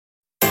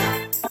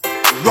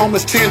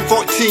Romans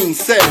 10:14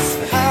 says,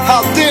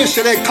 how then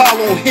shall they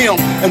call on him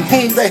in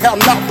whom they have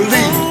not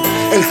believed?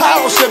 And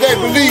how shall they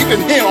believe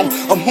in him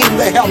of whom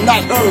they have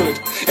not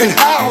heard? And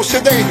how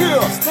shall they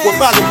hear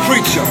without a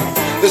preacher?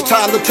 It's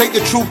time to take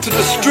the truth to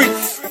the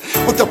streets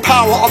with the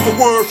power of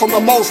the word from the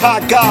Most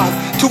High God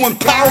to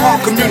empower our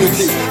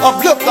community,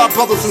 uplift our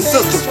brothers and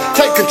sisters,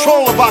 take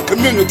control of our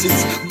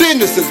communities,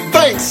 businesses,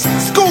 banks,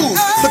 schools,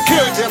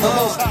 security, and the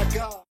Most High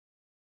God.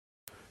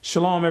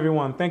 Shalom,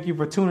 everyone. Thank you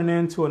for tuning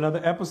in to another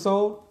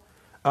episode.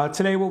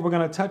 Today, what we're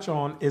going to touch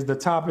on is the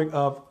topic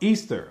of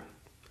Easter.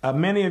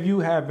 Many of you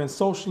have been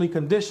socially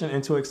conditioned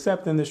into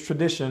accepting this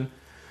tradition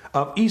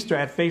of Easter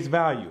at face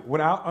value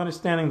without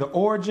understanding the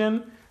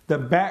origin, the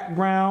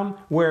background,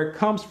 where it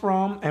comes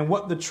from, and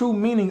what the true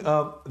meaning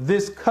of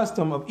this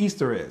custom of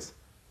Easter is.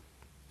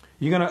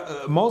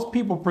 Most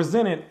people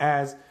present it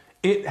as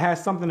it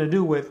has something to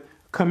do with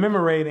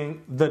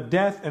commemorating the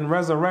death and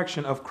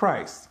resurrection of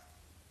Christ.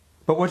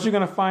 But what you're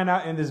going to find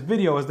out in this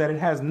video is that it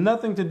has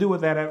nothing to do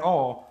with that at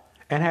all,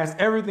 and has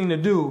everything to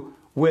do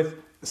with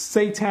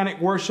satanic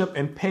worship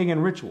and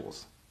pagan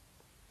rituals.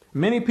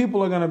 Many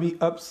people are going to be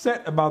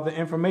upset about the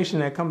information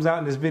that comes out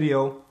in this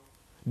video.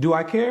 Do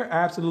I care?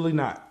 Absolutely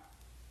not.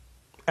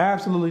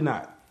 Absolutely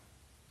not.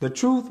 The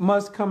truth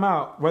must come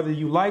out whether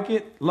you like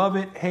it, love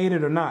it, hate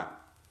it or not.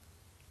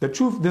 The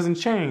truth doesn't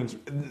change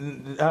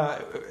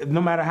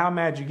no matter how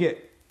mad you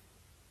get.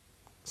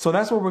 So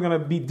that's what we're going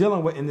to be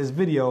dealing with in this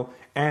video.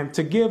 And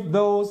to give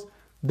those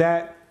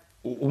that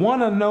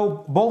want to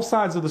know both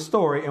sides of the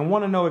story and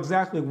want to know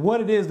exactly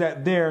what it is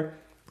that they're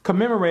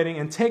commemorating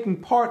and taking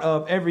part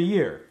of every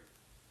year.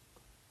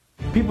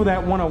 People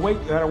that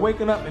are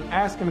waking up and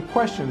asking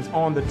questions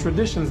on the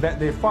traditions that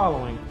they're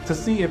following to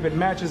see if it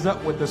matches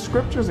up with the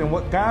scriptures and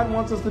what God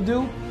wants us to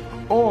do,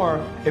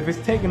 or if it's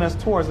taking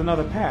us towards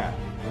another path.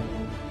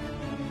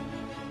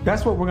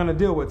 That's what we're going to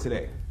deal with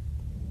today.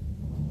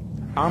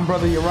 I'm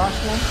Brother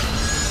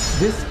Yerushalayim.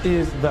 This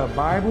is the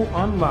Bible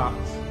Unlocked,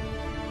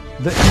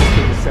 the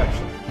Easter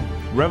Deception.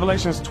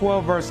 Revelations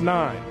 12 verse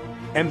 9.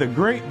 And the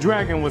great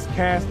dragon was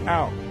cast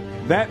out,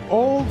 that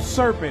old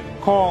serpent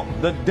called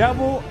the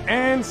devil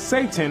and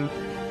Satan,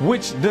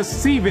 which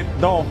deceiveth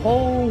the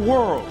whole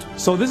world.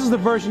 So this is the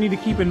verse you need to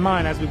keep in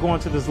mind as we go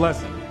into this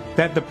lesson.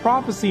 That the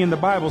prophecy in the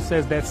Bible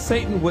says that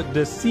Satan would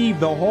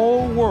deceive the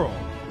whole world.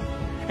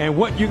 And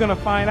what you're going to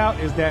find out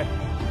is that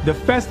the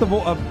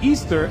festival of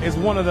Easter is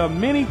one of the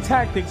many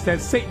tactics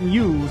that Satan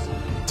used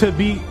to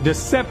be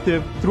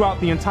deceptive throughout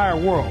the entire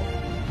world.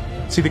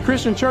 See, the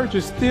Christian church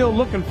is still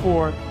looking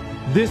for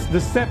this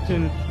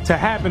deception to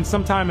happen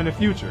sometime in the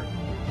future.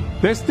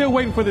 They're still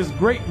waiting for this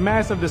great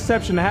massive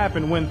deception to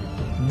happen when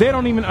they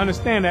don't even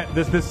understand that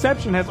this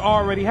deception has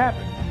already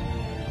happened.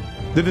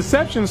 The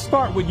deception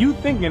starts with you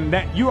thinking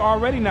that you're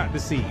already not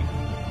deceived.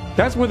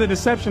 That's where the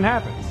deception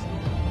happens.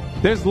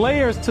 There's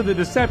layers to the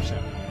deception.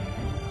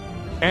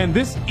 And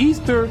this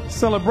Easter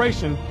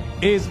celebration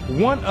is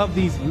one of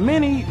these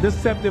many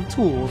deceptive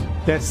tools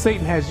that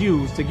Satan has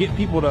used to get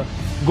people to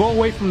go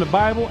away from the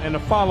Bible and to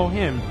follow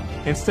him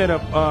instead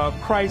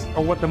of Christ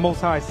or what the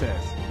Most High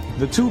says.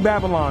 The Two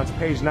Babylons,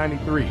 page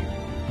 93.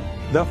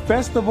 The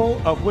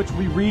festival of which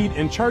we read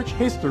in church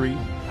history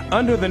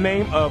under the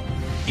name of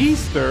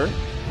Easter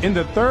in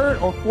the 3rd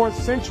or 4th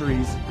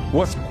centuries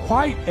was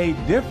quite a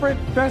different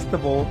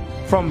festival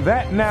from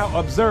that now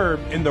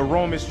observed in the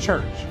Roman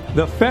Church.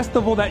 The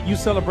festival that you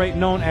celebrate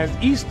known as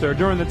Easter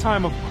during the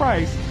time of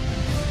Christ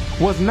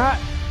was not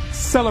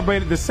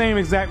celebrated the same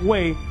exact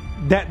way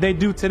that they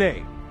do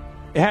today.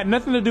 It had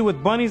nothing to do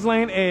with bunnies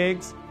laying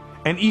eggs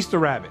and Easter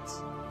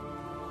rabbits.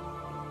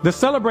 The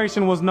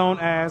celebration was known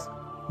as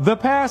the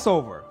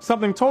Passover,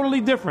 something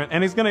totally different,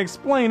 and it's going to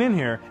explain in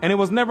here, and it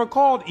was never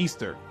called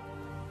Easter.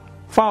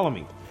 Follow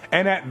me.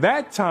 And at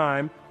that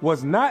time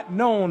was not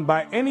known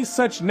by any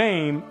such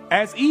name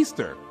as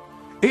Easter.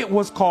 It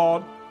was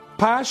called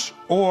Pasch,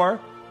 or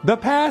the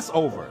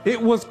Passover.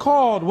 It was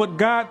called what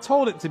God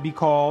told it to be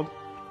called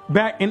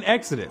back in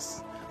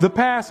Exodus, the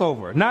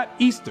Passover, not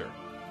Easter.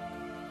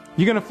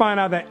 You're going to find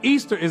out that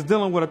Easter is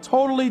dealing with a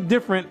totally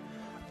different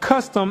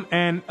custom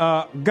and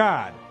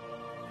God.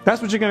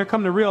 That's what you're going to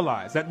come to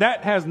realize,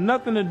 that has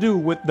nothing to do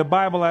with the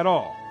Bible at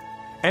all.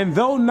 And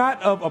though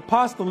not of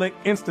apostolic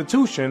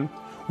institution,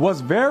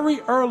 was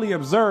very early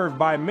observed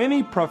by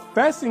many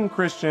professing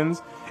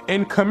Christians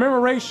in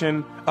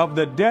commemoration of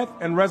the death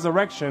and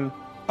resurrection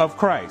of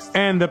Christ.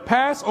 And the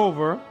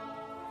Passover,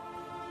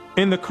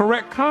 in the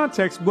correct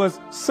context, was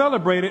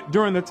celebrated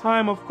during the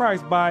time of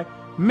Christ by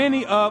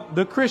many of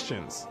the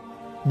Christians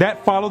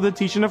that follow the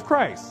teaching of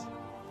Christ.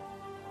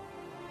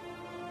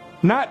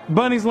 Not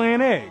bunnies laying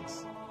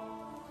eggs,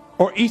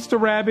 or Easter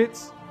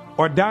rabbits,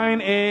 or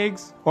dying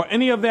eggs, or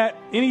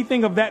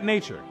anything of that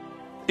nature.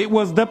 It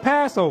was the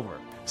Passover.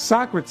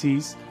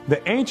 Socrates,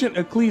 the ancient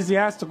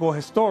ecclesiastical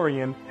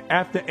historian,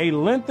 after a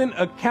lengthened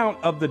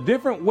account of the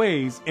different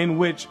ways in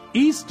which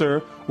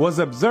Easter was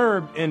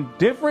observed in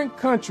different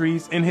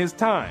countries in his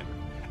time,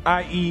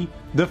 i.e.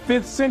 the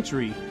 5th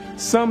century,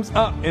 sums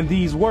up in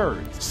these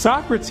words.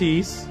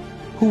 Socrates,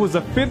 who was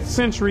a 5th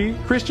century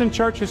Christian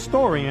church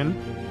historian,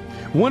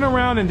 went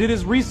around and did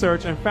his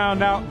research and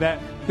found out that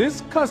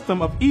this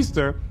custom of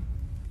Easter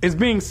is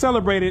being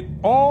celebrated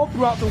all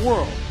throughout the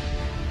world.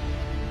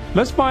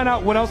 Let's find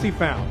out what else he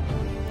found.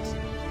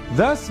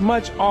 Thus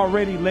much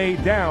already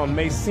laid down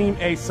may seem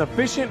a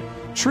sufficient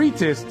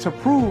treatise to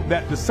prove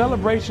that the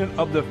celebration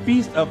of the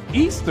feast of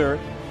Easter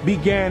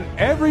began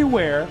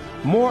everywhere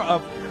more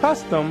of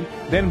custom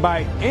than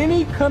by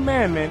any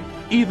commandment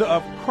either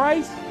of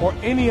Christ or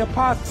any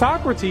apostle.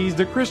 Socrates,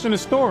 the Christian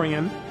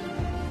historian,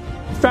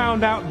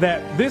 found out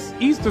that this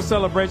Easter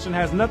celebration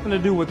has nothing to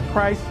do with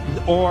Christ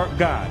or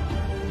God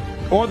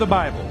or the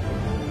Bible.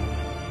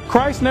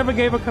 Christ never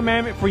gave a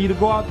commandment for you to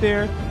go out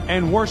there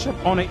and worship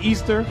on an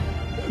Easter.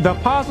 The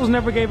apostles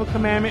never gave a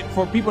commandment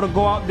for people to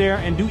go out there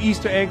and do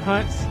Easter egg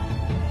hunts.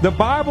 The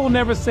Bible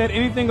never said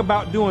anything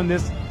about doing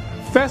this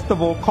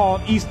festival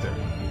called Easter.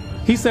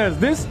 He says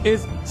this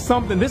is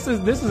something, this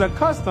is a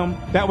custom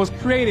that was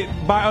created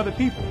by other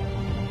people.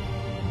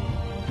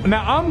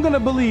 Now I'm going to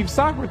believe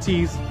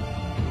Socrates'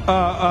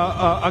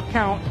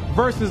 account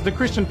versus the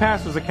Christian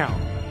pastor's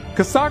account,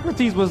 because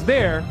Socrates was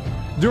there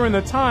during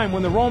the time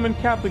when the Roman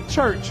Catholic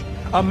Church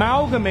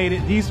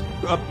amalgamated these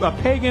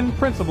pagan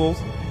principles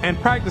and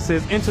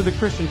practices into the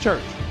Christian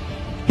church.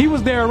 He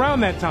was there around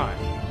that time.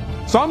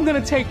 So I'm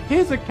going to take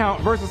his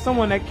account versus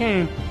someone that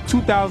came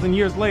 2,000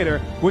 years later,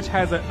 which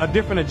has a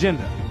different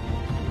agenda.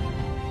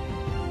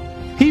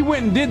 He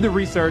went and did the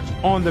research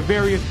on the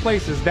various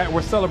places that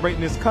were celebrating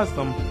this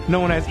custom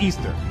known as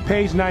Easter.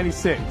 Page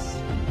 96.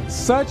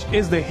 Such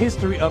is the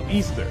history of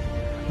Easter.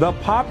 The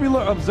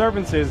popular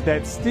observances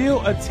that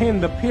still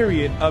attend the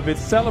period of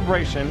its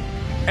celebration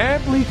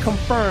amply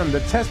confirm the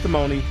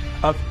testimony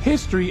of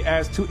history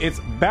as to its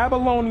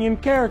Babylonian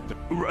character.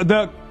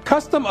 The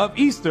custom of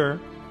Easter,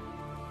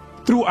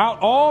 throughout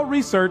all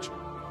research,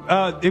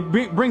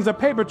 it brings a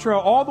paper trail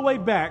all the way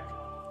back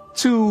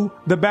to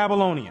the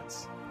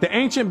Babylonians, the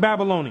ancient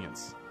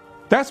Babylonians.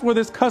 That's where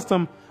this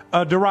custom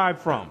derived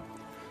from.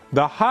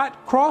 The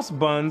hot cross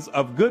buns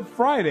of Good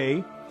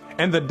Friday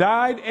and the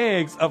dyed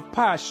eggs of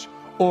Pasch,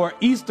 or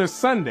Easter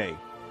Sunday,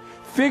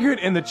 figured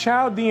in the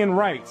Chaldean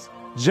rites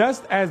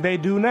just as they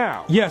do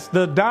now. Yes,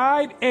 the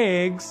dyed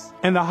eggs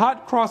and the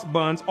hot cross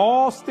buns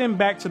all stem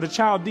back to the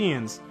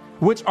Chaldeans,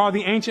 which are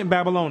the ancient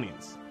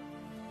Babylonians.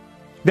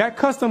 That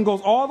custom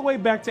goes all the way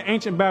back to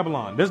ancient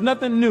Babylon. There's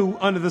nothing new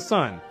under the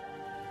sun.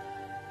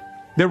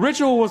 The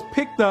ritual was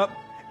picked up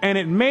and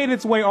it made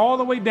its way all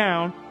the way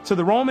down to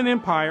the Roman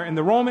Empire. And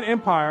the Roman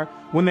Empire,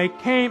 when they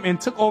came and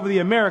took over the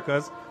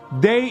Americas,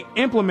 they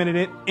implemented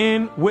it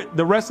in with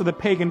the rest of the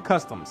pagan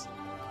customs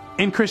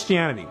in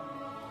Christianity.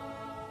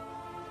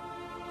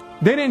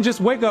 They didn't just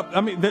wake up. I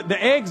mean,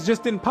 the eggs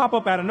just didn't pop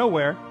up out of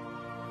nowhere.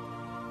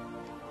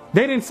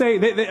 They didn't say,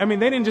 they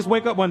didn't just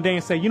wake up one day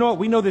and say, you know what,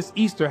 we know this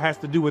Easter has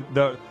to do with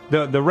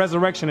the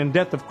resurrection and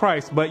death of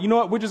Christ, but you know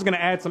what, we're just going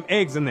to add some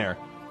eggs in there.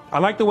 I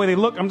like the way they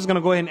look. I'm just going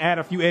to go ahead and add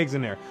a few eggs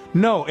in there.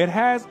 No, it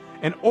has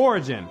an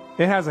origin.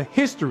 It has a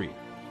history.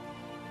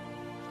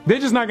 They're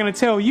just not going to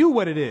tell you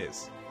what it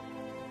is,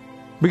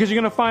 because you're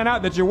going to find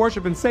out that you're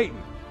worshiping Satan.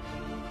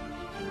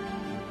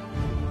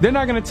 They're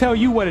not going to tell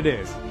you what it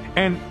is.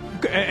 And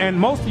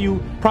most of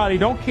you probably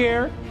don't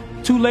care,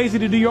 too lazy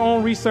to do your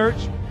own research.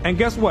 And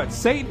guess what?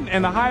 Satan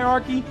and the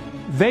hierarchy,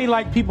 they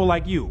like people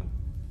like you.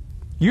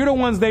 You're the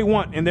ones they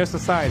want in their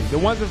society. The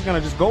ones that's going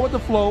to just go with the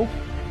flow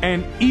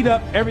and eat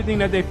up everything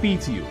that they feed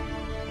to you.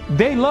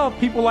 They love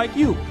people like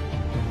you.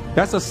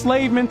 That's a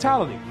slave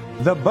mentality.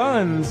 The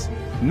buns,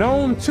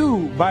 known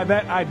too by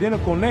that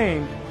identical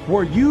name,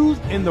 were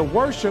used in the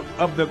worship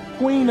of the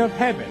Queen of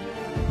Heaven,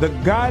 the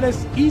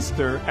goddess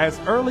Easter, as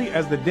early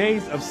as the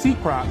days of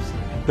Cecrops,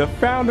 the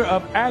founder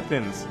of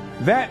Athens.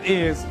 That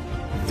is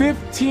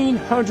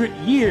 1,500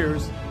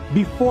 years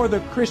before the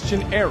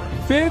Christian era.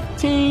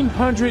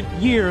 1,500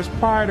 years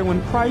prior to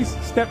when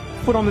Christ stepped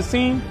foot on the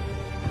scene,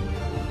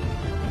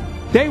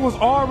 they was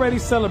already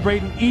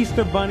celebrating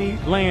Easter bunny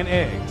laying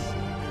eggs.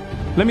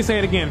 Let me say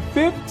it again.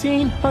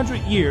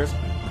 1,500 years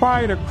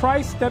prior to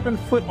Christ stepping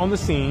foot on the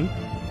scene,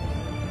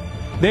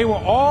 they were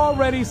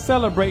already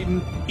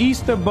celebrating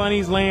Easter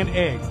bunnies laying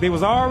eggs. They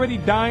was already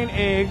dyeing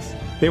eggs.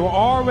 They were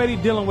already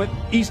dealing with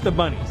Easter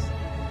bunnies.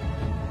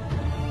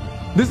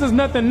 This is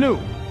nothing new.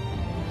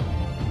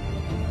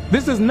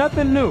 This is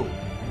nothing new.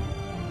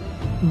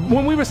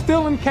 When we were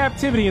still in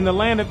captivity in the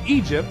land of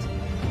Egypt,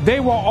 they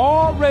were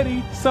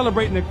already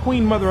celebrating the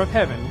Queen Mother of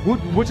Heaven,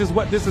 which is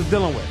what this is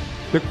dealing with.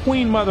 The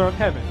Queen Mother of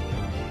Heaven,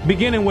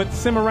 beginning with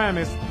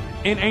Semiramis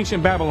in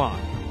ancient Babylon.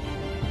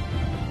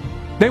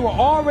 They were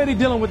already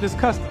dealing with this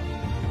custom.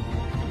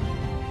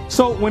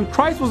 So when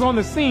Christ was on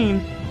the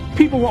scene,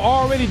 people were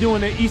already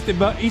doing their Easter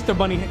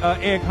bunny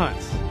egg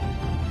hunts.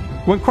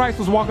 When Christ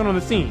was walking on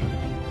the scene,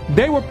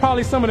 they were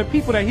probably some of the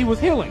people that he was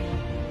healing.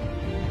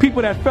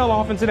 People that fell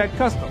off into that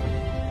custom.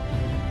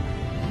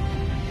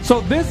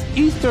 So this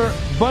Easter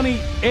bunny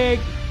egg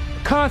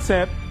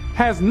concept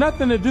has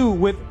nothing to do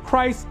with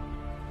Christ,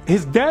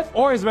 his death,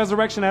 or his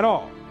resurrection at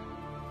all.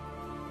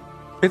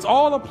 It's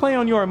all a play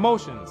on your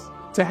emotions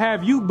to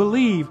have you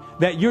believe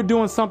that you're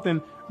doing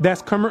something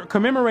that's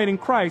commemorating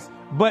Christ,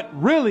 but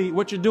really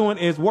what you're doing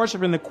is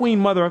worshiping the Queen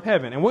Mother of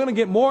Heaven. And we're going to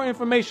get more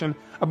information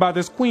about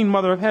this Queen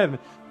Mother of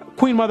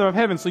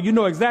Heaven, so you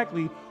know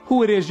exactly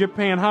who it is you're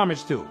paying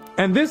homage to.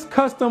 And this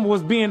custom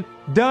was being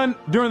done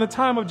during the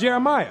time of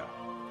Jeremiah.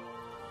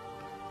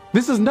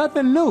 This is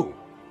nothing new.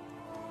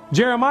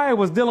 Jeremiah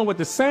was dealing with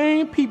the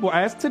same people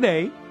as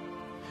today,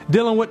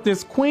 dealing with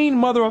this Queen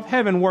Mother of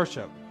Heaven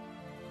worship.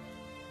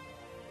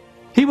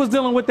 He was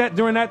dealing with that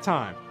during that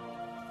time.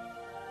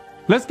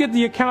 Let's get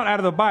the account out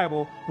of the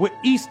Bible with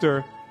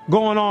Easter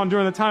going on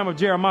during the time of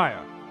Jeremiah,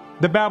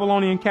 the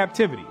Babylonian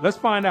captivity. Let's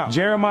find out.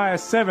 Jeremiah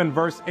 7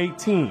 verse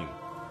 18.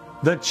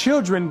 The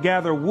children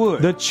gather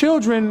wood. The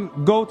children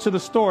go to the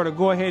store to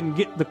go ahead and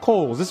get the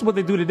coals. This is what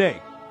they do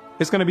today.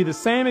 It's going to be the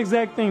same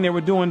exact thing they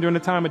were doing during the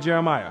time of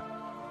Jeremiah.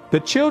 The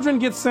children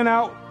get sent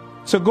out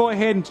to go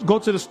ahead and go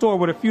to the store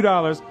with a few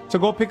dollars to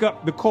go pick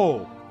up the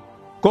coal.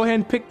 Go ahead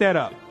and pick that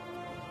up.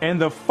 And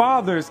the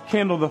fathers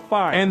kindle the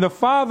fire. And the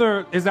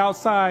father is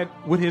outside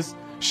with his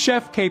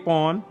chef cape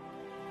on,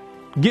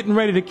 getting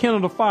ready to kindle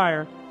the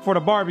fire for the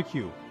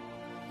barbecue.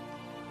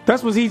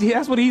 That's what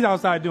he's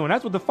outside doing.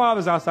 That's what the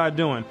father's outside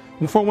doing.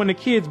 For when the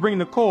kids bring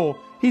the coal,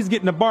 he's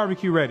getting the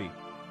barbecue ready,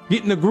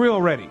 getting the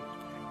grill ready.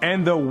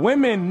 And the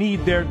women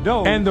need their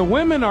dough. And the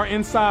women are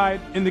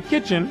inside in the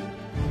kitchen,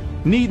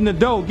 kneading the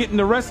dough, getting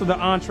the rest of the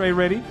entree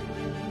ready.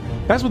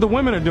 That's what the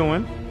women are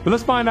doing. But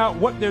let's find out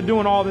what they're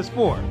doing all this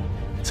for.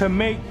 To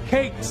make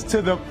cakes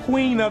to the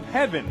Queen of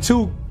Heaven.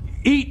 To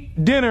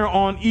eat dinner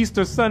on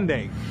Easter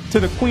Sunday to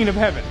the Queen of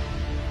Heaven.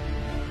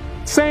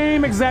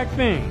 Same exact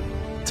thing.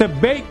 To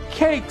bake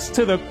cakes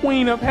to the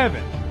Queen of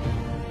Heaven.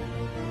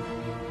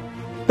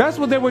 That's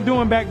what they were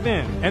doing back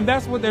then. And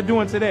that's what they're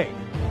doing today.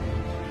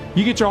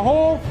 You get your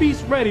whole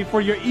feast ready for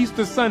your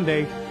Easter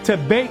Sunday to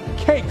bake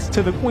cakes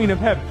to the Queen of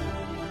Heaven.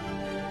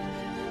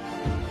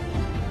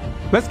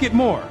 Let's get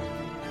more.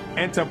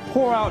 And to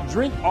pour out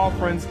drink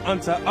offerings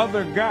unto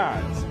other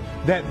gods,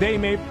 that they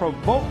may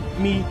provoke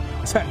me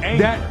to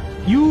anger.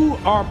 That you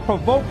are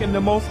provoking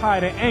the Most High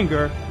to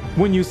anger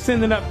when you're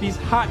sending up these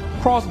hot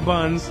cross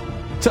buns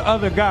to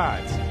other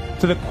gods,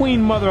 to the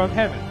Queen Mother of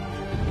Heaven.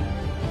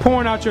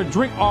 Pouring out your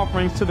drink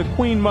offerings to the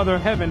Queen Mother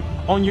of Heaven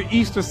on your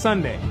Easter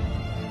Sunday.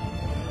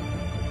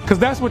 Because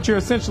that's what you're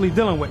essentially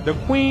dealing with. The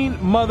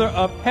Queen Mother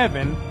of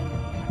Heaven,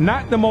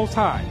 not the Most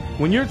High.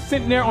 When you're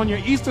sitting there on your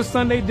Easter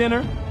Sunday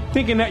dinner,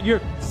 thinking that you're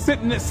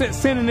sending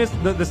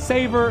the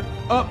savor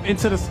up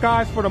into the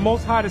skies for the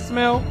Most High to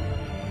smell,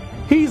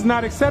 he's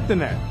not accepting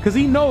that, because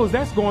he knows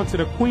that's going to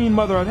the Queen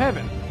Mother of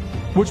Heaven,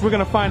 which we're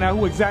going to find out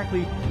who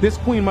exactly this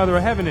Queen Mother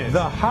of Heaven is.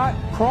 The hot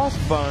cross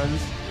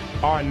buns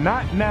are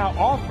not now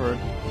offered,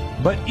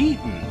 but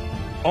eaten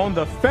on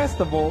the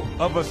festival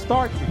of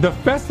Astarte. The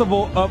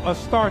festival of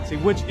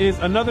Astarte, which is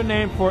another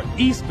name for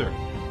Easter.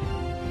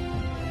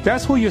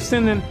 That's who you're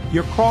sending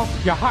your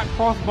hot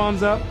cross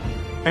buns up,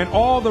 and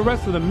all the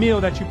rest of the meal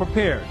that you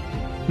prepared.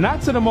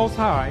 Not to the Most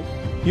High,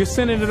 you're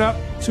sending it up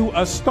to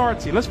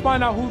Astarte. Let's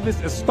find out who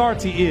this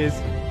Astarte is,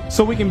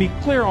 so we can be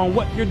clear on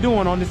what you're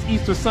doing on this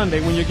Easter Sunday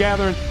when you're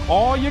gathering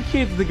all your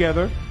kids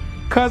together,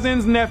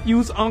 cousins,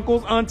 nephews,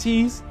 uncles,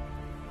 aunties,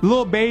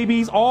 little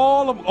babies,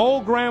 all of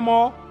old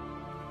grandma.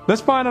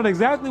 Let's find out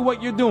exactly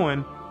what you're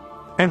doing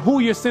and who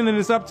you're sending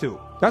this up to.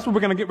 That's what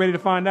we're going to get ready to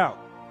find out.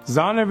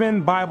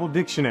 Zondervan Bible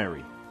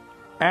Dictionary.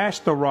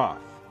 Ashtaroth.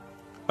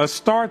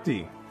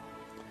 Astarte.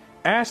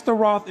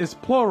 Ashtaroth is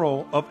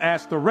plural of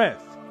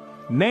Ashtoreth,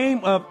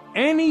 name of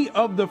any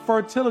of the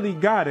fertility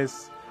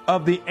goddess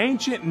of the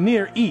ancient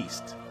Near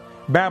East.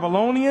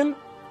 Babylonian,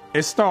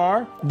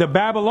 Ishtar. The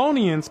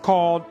Babylonians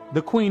called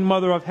the Queen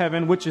Mother of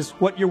Heaven, which is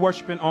what you're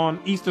worshiping on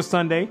Easter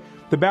Sunday.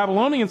 The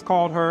Babylonians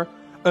called her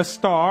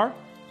Ishtar.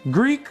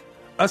 Greek,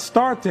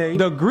 Astarte.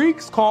 The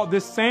Greeks called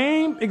this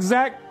same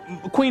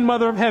exact Queen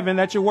Mother of Heaven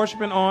that you're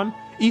worshiping on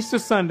Easter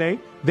Sunday.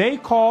 They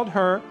called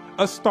her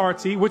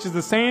Astarte, which is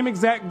the same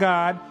exact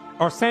god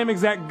or same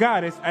exact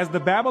goddess as the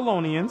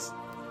Babylonians.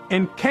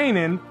 In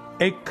Canaan,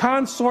 a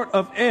consort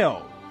of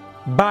El,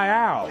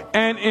 Baal.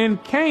 And in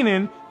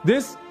Canaan,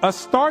 this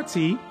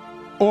Astarte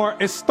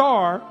or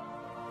Ishtar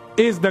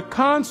is the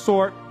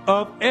consort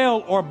of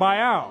El or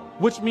Baal,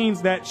 which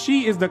means that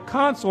she is the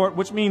consort,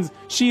 which means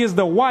she is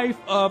the wife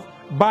of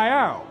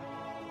Baal.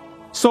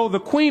 So the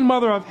Queen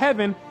Mother of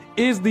Heaven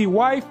is the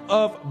wife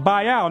of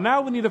Baal.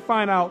 Now we need to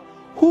find out,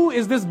 who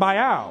is this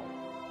Baal?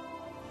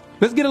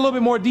 Let's get a little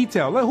bit more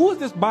detail. Who is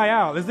this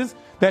Baal? Is this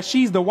that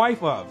she's the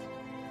wife of?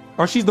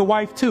 Or she's the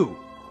wife to?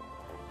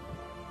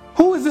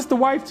 Who is this the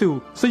wife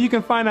to? So you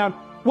can find out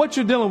what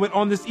you're dealing with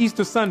on this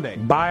Easter Sunday.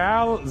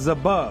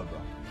 Baal-zebub.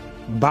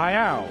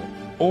 Baal,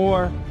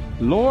 or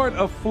Lord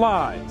of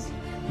Flies,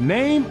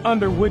 name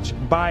under which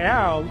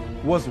Baal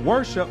was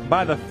worshipped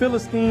by the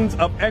Philistines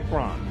of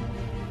Ekron.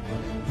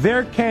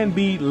 There can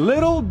be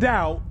little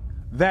doubt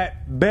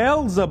that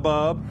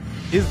Beelzebub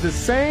is the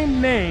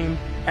same name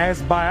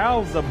as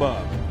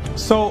Baal-zebub.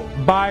 So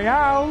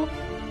Baal,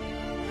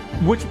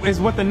 which is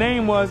what the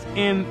name was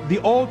in the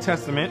Old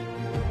Testament,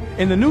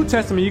 in the New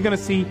Testament you're going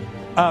to see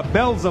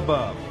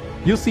Beelzebub.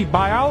 You'll see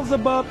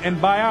Baal-zebub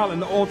and Baal in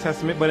the Old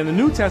Testament, but in the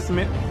New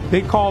Testament,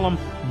 they call them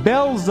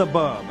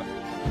Beelzebub.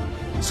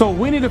 So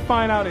we need to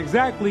find out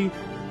exactly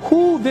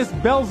who this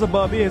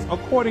Beelzebub is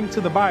according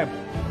to the Bible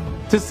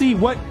to see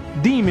what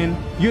demon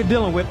you're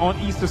dealing with on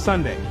Easter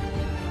Sunday.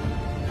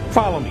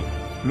 Follow me.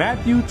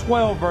 Matthew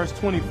 12, verse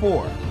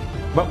 24.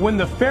 But when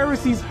the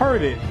Pharisees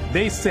heard it,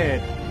 they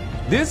said,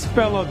 "This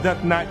fellow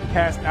doth not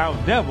cast out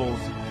devils,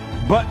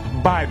 but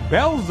by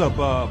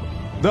Beelzebub,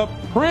 the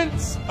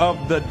prince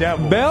of the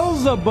devils."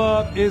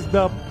 Beelzebub is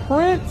the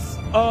prince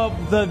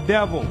of the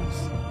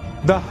devils,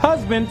 the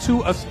husband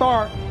to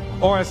Astarte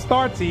or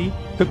Astarte,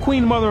 the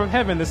Queen Mother of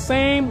Heaven, the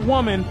same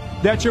woman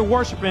that you're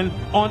worshiping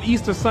on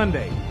Easter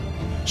Sunday.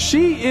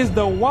 She is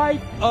the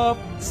wife of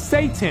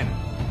Satan,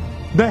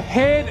 the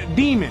head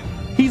demon.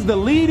 He's the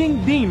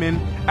leading demon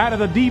out of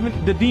the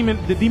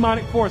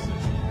demonic forces.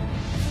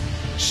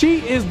 She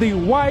is the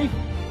wife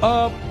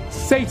of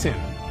Satan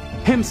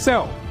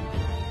himself.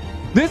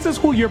 This is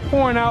who you're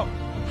pouring out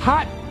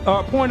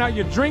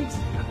your drinks,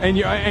 and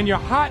your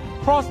hot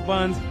cross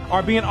buns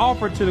are being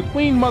offered to the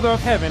Queen Mother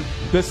of Heaven,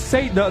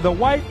 the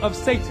wife of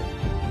Satan.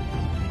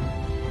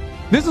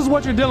 This is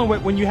what you're dealing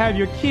with when you have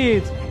your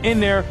kids in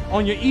there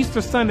on your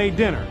Easter Sunday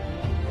dinner,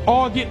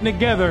 all getting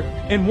together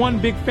in one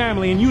big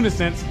family in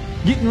unison,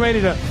 getting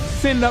ready to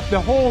send up the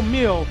whole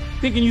meal,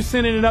 thinking you're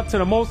sending it up to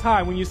the Most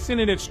High when you're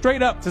sending it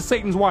straight up to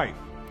Satan's wife.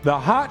 The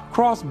hot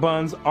cross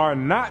buns are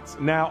not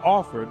now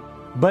offered,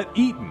 but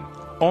eaten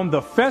on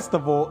the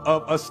festival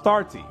of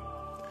Astarte.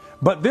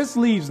 But this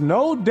leaves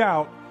no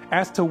doubt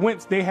as to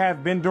whence they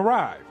have been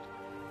derived.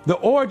 The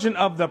origin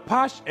of the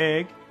pash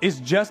egg is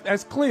just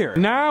as clear.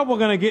 Now we're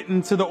going to get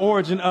into the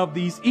origin of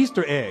these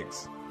Easter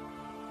eggs.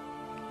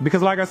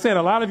 Because like I said,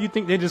 a lot of you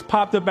think they just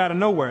popped up out of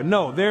nowhere.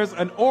 No, there's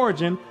an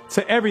origin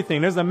to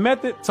everything. There's a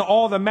method to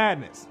all the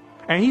madness.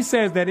 And he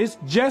says that it's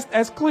just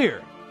as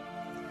clear.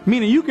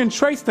 Meaning you can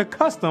trace the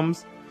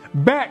customs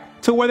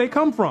back to where they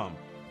come from.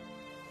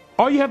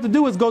 All you have to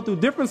do is go through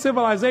different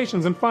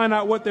civilizations and find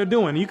out what they're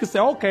doing. You can say,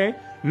 okay,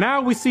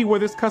 now we see where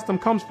this custom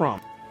comes from.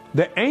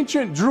 The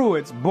ancient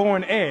Druids bore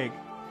an egg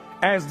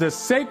as the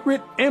sacred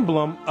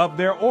emblem of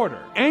their order.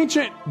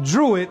 Ancient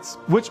Druids,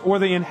 which were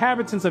the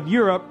inhabitants of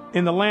Europe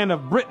in the land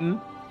of Britain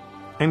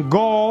and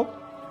Gaul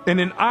and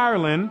in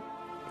Ireland,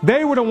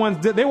 they were the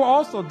ones that they were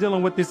also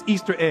dealing with this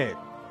Easter egg.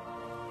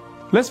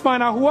 Let's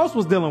find out who else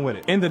was dealing with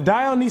it. In the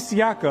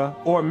Dionysiaca,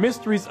 or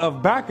Mysteries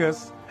of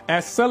Bacchus,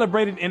 as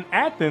celebrated in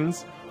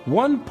Athens,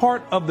 one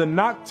part of the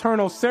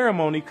nocturnal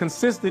ceremony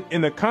consisted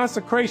in the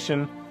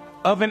consecration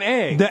of an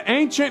egg. The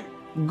ancient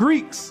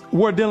Greeks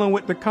were dealing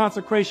with the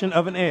consecration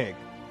of an egg.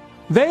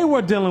 They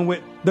were dealing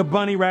with the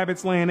bunny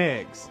rabbits laying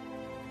eggs.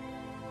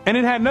 And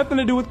it had nothing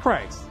to do with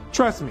Christ.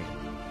 Trust me.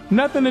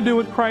 Nothing to do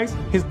with Christ,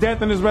 his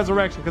death and his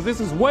resurrection, because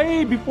this is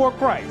way before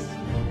Christ.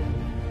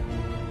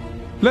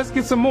 Let's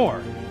get some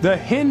more. The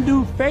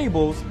Hindu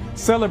fables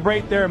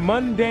celebrate their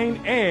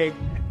mundane egg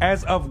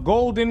as of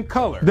golden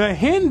color. The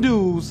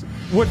Hindus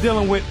were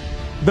dealing with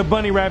the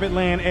bunny rabbit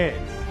laying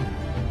eggs.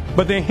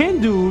 But the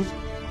Hindus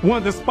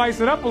wanted to spice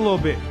it up a little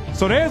bit.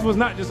 So theirs was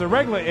not just a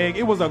regular egg,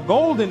 it was a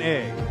golden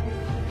egg.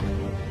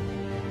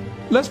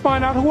 Let's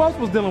find out who else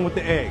was dealing with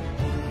the egg.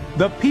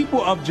 The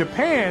people of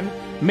Japan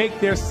make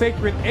their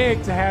sacred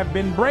egg to have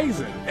been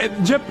brazen.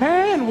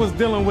 Japan was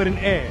dealing with an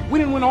egg. We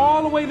didn't went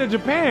all the way to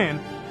Japan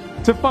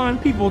to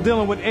find people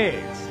dealing with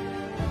eggs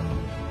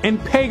in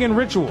pagan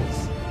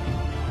rituals.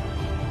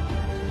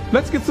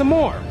 Let's get some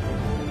more.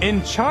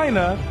 In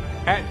China,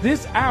 at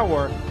this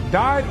hour,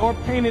 dyed or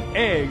painted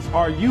eggs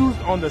are used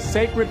on the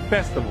sacred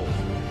festivals,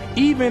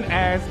 even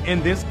as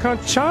in this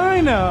country.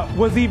 China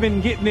was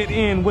even getting it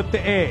in with the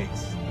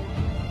eggs.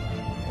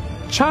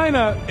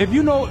 China, if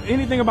you know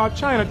anything about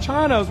China,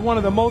 China is one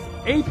of the most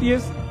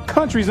atheist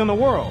countries in the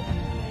world.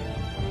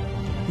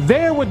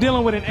 They were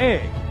dealing with an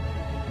egg.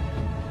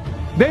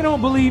 They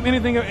don't believe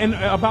anything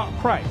about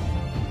Christ.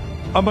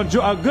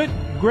 A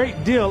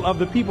great deal of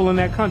the people in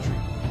that country.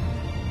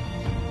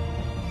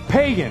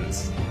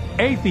 Pagans,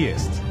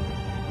 atheists.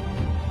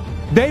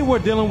 They were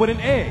dealing with an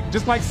egg.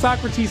 Just like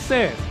Socrates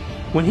says,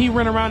 when he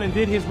went around and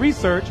did his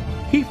research,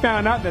 he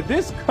found out that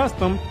this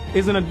custom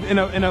is in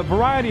a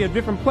variety of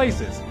different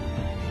places.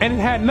 And it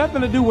had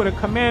nothing to do with a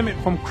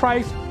commandment from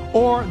Christ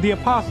or the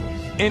apostles.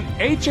 In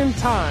ancient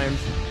times,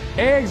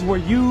 eggs were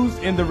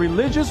used in the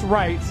religious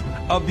rites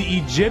of the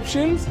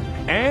Egyptians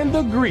and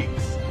the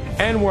Greeks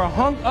and were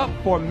hung up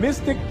for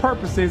mystic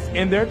purposes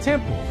in their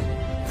temples.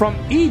 From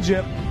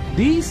Egypt,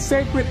 these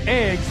sacred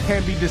eggs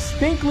can be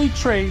distinctly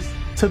traced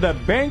to the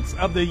banks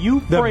of the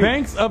Euphrates. The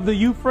banks of the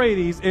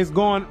Euphrates is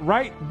going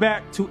right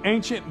back to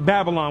ancient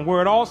Babylon,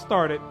 where it all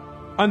started,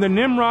 under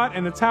Nimrod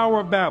and the Tower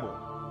of Babel.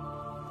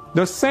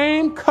 The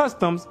same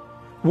customs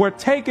were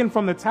taken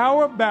from the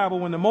Tower of Babel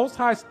when the Most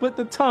High split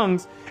the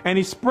tongues and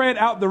he spread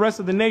out the rest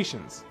of the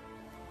nations.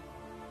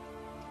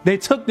 They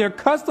took their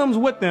customs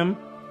with them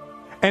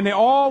and they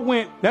all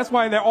went, that's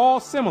why they're all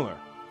similar.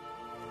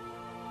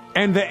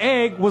 And the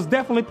egg was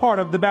definitely part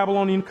of the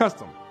Babylonian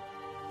custom,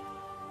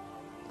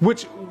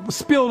 which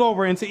spilled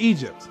over into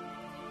Egypt.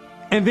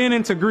 and then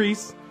into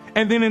Greece,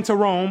 and then into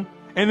Rome,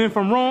 and then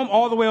from Rome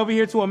all the way over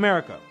here to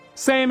America.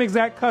 Same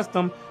exact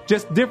custom,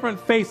 just different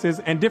faces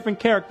and different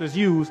characters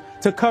used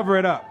to cover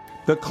it up.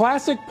 The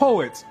classic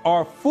poets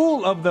are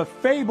full of the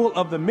fable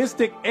of the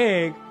mystic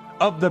egg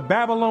of the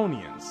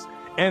Babylonians,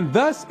 and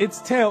thus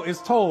its tale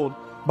is told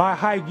by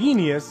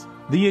Hyginus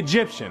the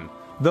Egyptian,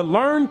 the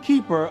learned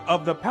keeper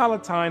of the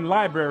Palatine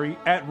Library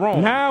at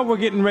Rome. Now we're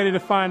getting ready to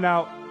find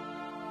out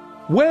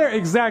where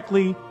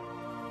exactly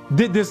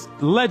did this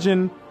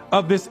legend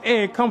of this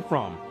egg come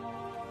from?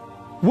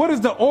 What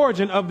is the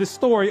origin of this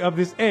story of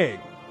this egg?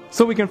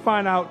 So we can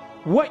find out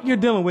what you're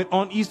dealing with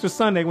on Easter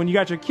Sunday when you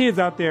got your kids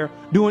out there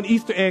doing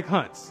Easter egg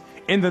hunts.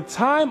 In the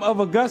time of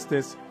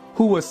Augustus,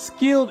 who was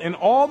skilled in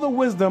all the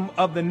wisdom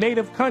of the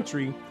native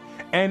country,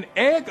 an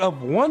egg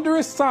of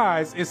wondrous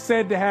size is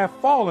said to have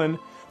fallen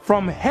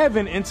from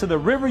heaven into the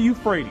river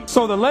Euphrates.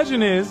 So the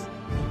legend is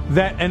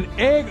that an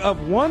egg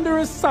of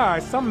wondrous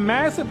size, some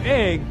massive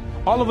egg,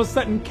 all of a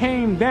sudden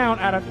came down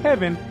out of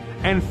heaven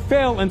and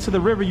fell into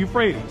the river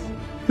Euphrates.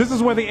 This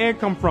is where the egg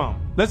come from.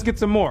 Let's get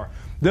some more.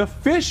 The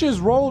fishes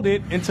rolled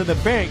it into the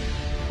bank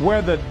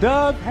where the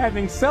dove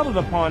having settled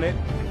upon it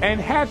and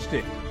hatched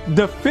it.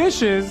 The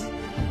fishes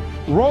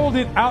rolled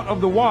it out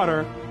of the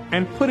water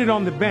and put it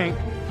on the bank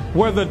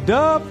where the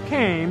dove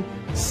came,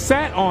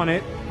 sat on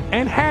it,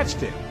 and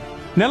hatched it.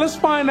 Now let's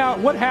find out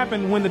what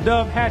happened when the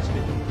dove hatched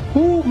it.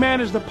 Who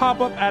managed to pop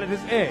up out of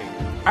this egg?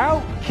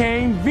 Out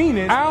came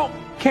Venus. Out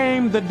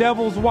came the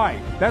devil's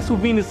wife. That's who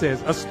Venus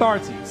is,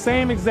 Astarte,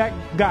 same exact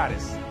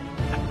goddess.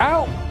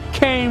 Out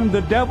came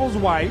the devil's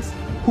wife,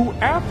 who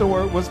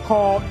afterward was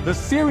called the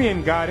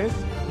Syrian goddess,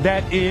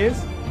 that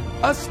is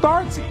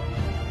Astarte.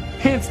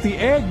 Hence the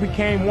egg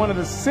became one of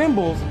the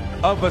symbols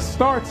of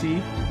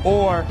Astarte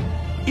or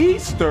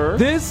Easter.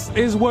 This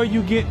is where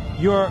you get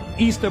your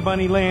Easter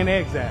bunny laying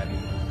eggs at.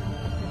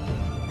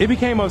 It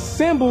became a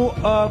symbol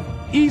of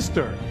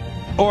Easter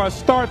or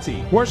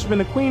Astarte, worshiping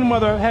the Queen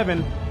Mother of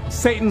Heaven,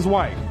 Satan's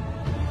wife.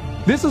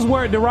 This is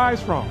where it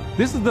derives from.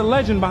 This is the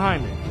legend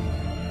behind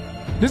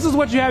it. This is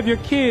what you have your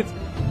kids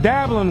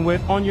dabbling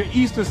with on your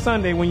Easter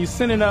Sunday when you're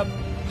sending up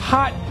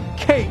hot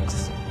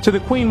cakes to the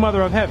Queen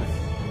Mother of Heaven.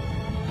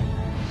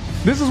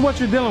 This is what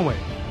you're dealing with.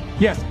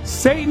 Yes,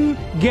 Satan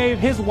gave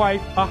his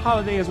wife a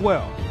holiday as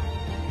well.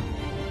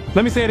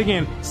 Let me say it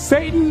again.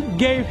 Satan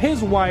gave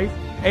his wife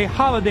a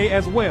holiday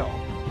as well,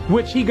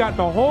 which he got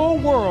the whole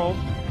world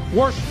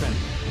worshiping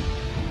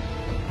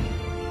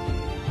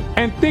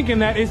and thinking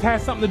that it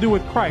has something to do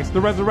with Christ,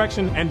 the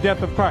resurrection and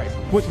death of Christ,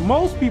 which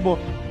most people,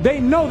 they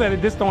know that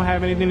it just don't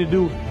have anything to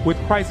do with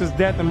Christ's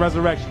death and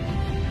resurrection.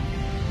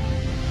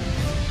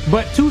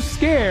 But too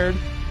scared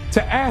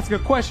to ask a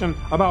question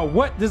about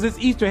what does this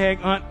Easter egg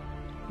hunt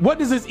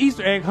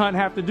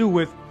have to do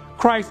with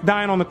Christ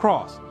dying on the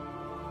cross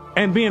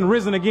and being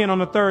risen again on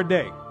the third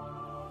day.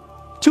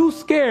 Too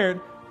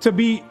scared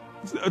to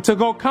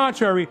go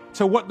contrary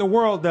to what the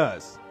world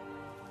does.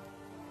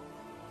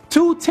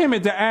 Too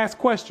timid to ask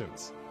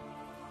questions.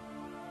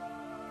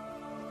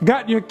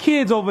 Got your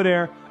kids over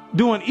there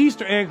doing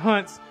Easter egg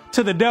hunts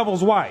to the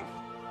devil's wife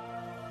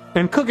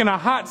and cooking a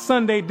hot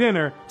Sunday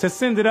dinner to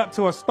send it up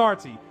to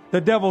Astarte, the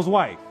devil's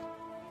wife.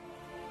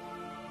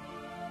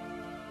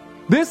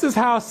 This is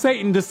how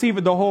Satan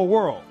deceived the whole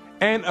world.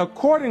 And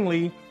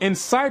accordingly, in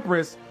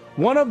Cyprus,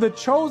 one of the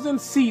chosen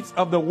seats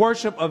of the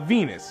worship of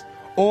Venus,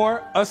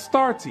 or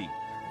Astarte,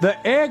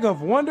 the egg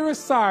of wondrous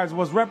size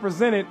was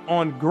represented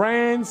on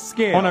grand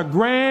scale. On a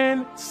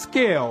grand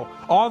scale,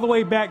 all the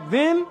way back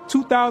then,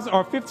 2,000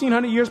 or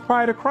 1,500 years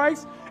prior to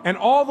Christ, and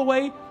all the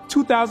way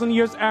 2,000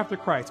 years after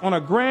Christ. On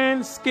a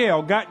grand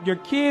scale, got your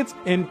kids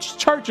in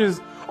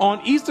churches on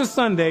Easter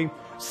Sunday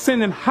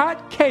sending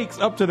hot cakes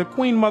up to the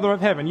Queen Mother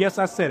of Heaven. Yes,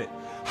 I said it.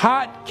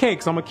 Hot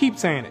cakes. I'm going to keep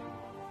saying it.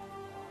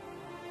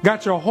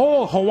 Got your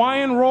whole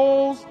Hawaiian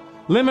rolls,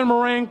 lemon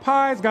meringue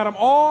pies, got them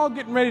all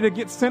getting ready to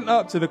get sent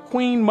up to the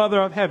Queen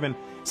Mother of Heaven,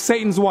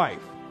 Satan's wife,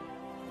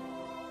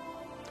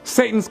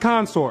 Satan's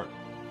consort,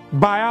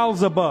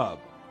 Beelzebub.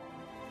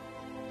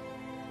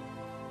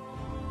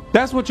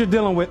 That's what you're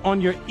dealing with on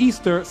your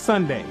Easter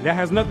Sunday. That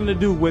has nothing to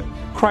do with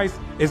Christ,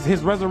 is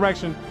his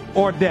resurrection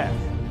or death.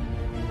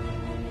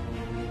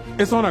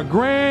 It's on a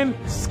grand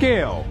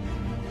scale.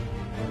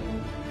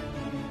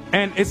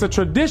 And it's a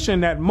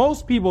tradition that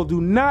most people do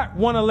not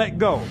want to let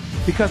go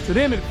because to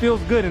them it feels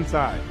good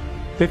inside.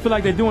 They feel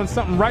like they're doing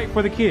something right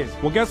for the kids.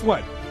 Well, guess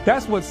what?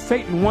 That's what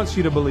Satan wants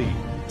you to believe.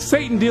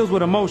 Satan deals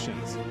with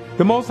emotions.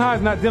 The Most High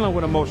is not dealing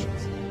with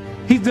emotions.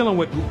 He's dealing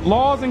with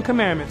laws and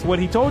commandments, what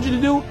he told you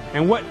to do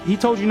and what he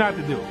told you not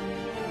to do.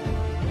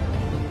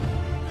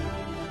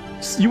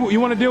 You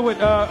want to deal with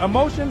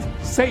emotions?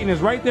 Satan is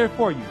right there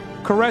for you,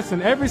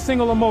 caressing every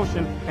single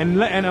emotion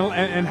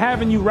and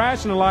having you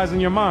rationalize in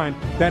your mind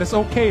that it's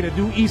okay to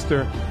do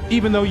Easter,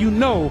 even though you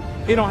know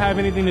it don't have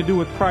anything to do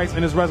with Christ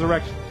and his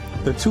resurrection.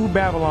 The Two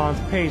Babylons,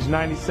 page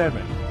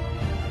 97.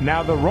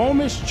 Now the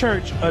Romish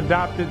church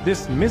adopted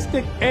this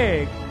mystic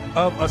egg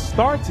of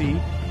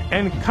Astarte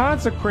and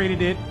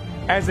consecrated it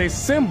as a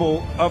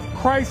symbol of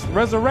Christ's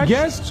resurrection.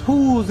 Guess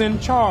who's in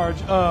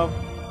charge of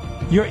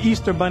your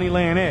Easter bunny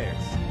laying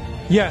eggs.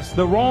 Yes,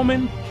 the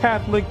Roman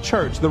Catholic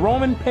Church, the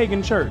Roman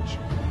pagan church,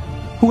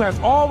 who has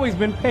always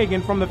been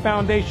pagan from the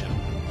foundation.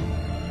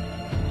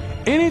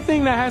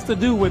 Anything that has to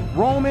do with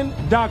Roman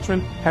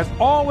doctrine has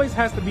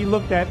to be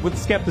looked at with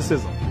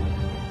skepticism.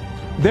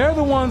 They're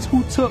the ones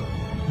who took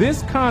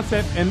this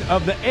concept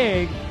of the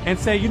egg and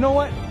say, you know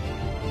what?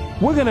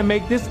 We're going to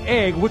make this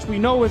egg, which we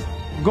know is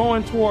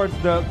going towards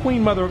the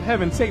Queen Mother of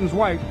Heaven, Satan's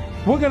wife.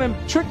 We're going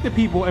to trick the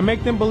people and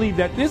make them believe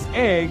that this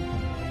egg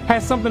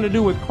has something to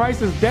do with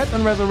Christ's death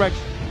and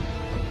resurrection.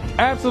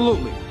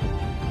 Absolutely.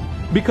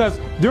 Because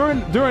during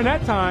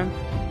that time,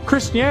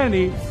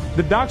 Christianity,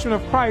 the doctrine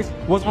of Christ,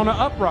 was on an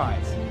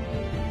uprise.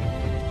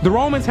 The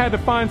Romans had to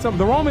find something.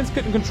 The Romans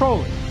couldn't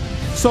control it.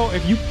 So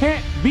if you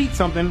can't beat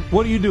something,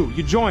 what do?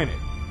 You join it.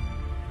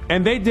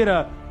 And they did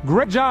a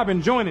great job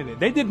in joining it.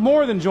 They did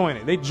more than join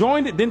it. They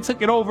joined it, then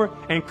took it over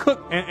and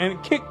cooked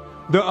and kicked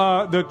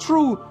the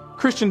true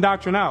Christian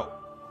doctrine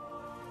out.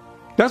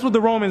 That's what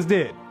the Romans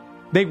did.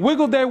 They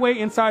wiggled their way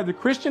inside the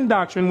Christian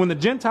doctrine when the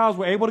Gentiles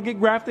were able to get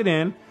grafted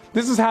in.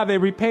 This is how they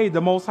repaid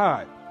the Most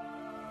High.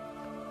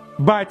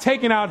 By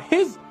taking out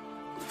his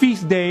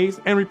feast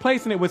days and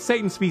replacing it with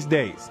Satan's feast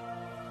days.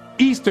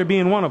 Easter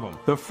being one of them.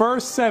 The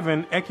first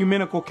 7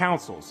 ecumenical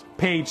councils,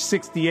 page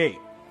 68.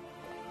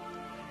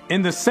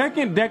 In the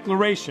second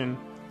declaration,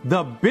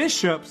 the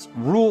bishops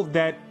ruled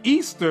that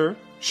Easter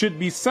should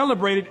be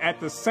celebrated at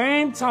the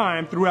same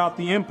time throughout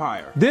the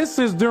empire. This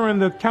is during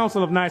the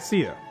Council of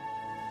Nicaea.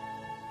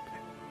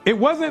 It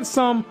wasn't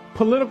some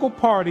political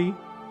party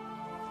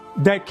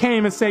that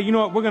came and said, you know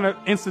what, we're going to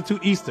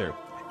institute Easter.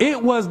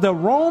 It was the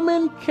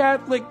Roman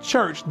Catholic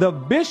Church, the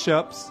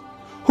bishops,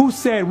 who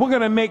said, we're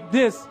going to make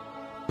this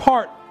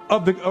part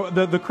of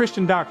the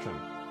Christian doctrine.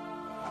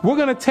 We're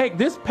going to take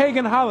this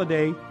pagan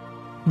holiday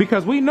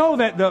because we know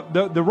that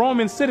the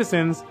Roman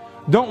citizens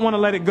don't want to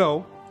let it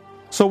go.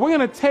 So we're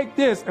going to take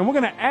this and we're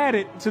going to add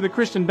it to the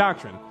Christian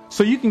doctrine.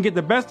 So you can get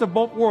the best of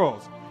both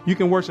worlds. You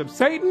can worship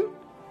Satan.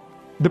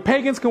 The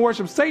pagans can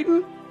worship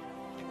Satan.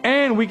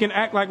 And we can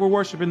act like we're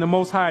worshiping the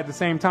Most High at the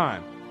same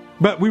time.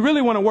 But we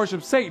really want to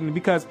worship Satan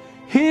because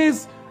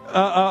his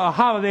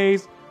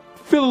holidays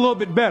feel a little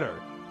bit better.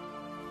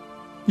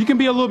 You can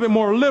be a little bit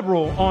more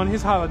liberal on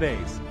his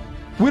holidays.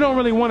 We don't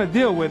really want to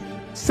deal with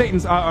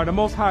Satan's or the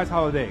Most High's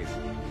holidays.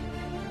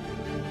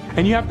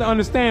 And you have to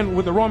understand,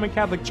 with the Roman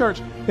Catholic Church,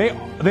 they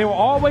were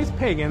always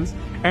pagans,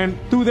 and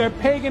through their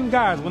pagan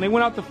gods, when they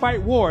went out to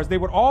fight wars, they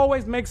would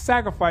always make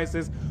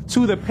sacrifices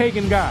to the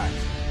pagan gods.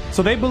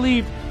 So they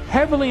believed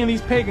heavily in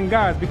these pagan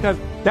gods because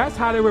that's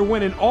how they were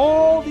winning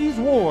all these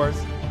wars,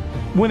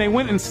 when they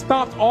went and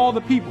stomped all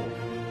the people,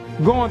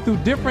 going through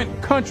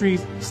different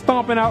countries,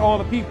 stomping out all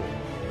the people.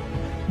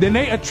 Then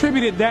they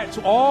attributed that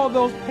to all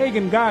those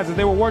pagan gods that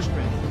they were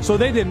worshiping. So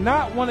they did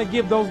not want to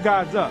give those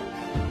gods up.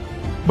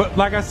 But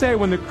like I said,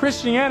 when the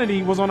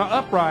Christianity was on an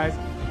uprise,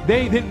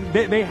 they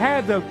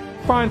had to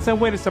find some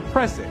way to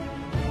suppress it.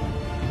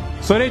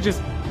 So they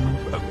just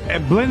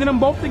blended them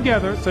both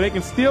together so they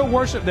can still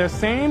worship their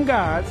same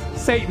gods,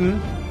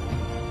 Satan,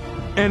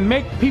 and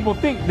make people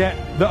think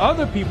that the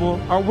other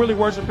people are really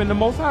worshiping the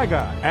Most High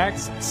God.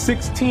 Acts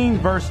 16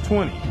 verse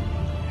 20.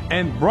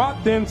 And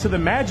brought them to the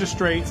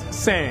magistrates,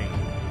 saying,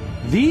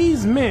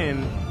 these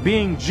men,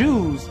 being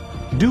Jews,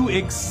 do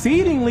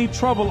exceedingly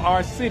trouble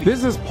our city.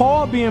 This is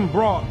Paul being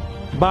brought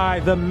by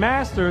the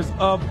masters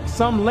of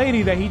some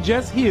lady that he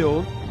just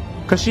healed,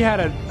 because she had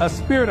a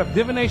spirit of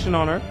divination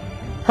on her.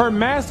 Her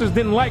masters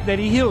didn't like that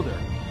he healed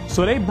her.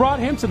 So they brought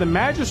him to the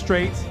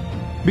magistrates,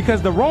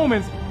 because the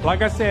Romans,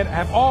 like I said,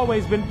 have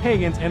always been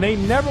pagans, and they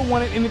never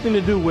wanted anything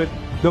to do with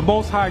the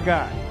Most High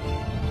God.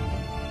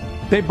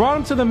 They brought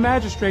him to the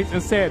magistrates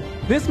and said,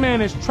 this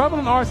man is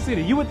troubling our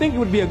city. You would think it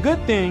would be a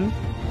good thing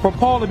for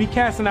Paul to be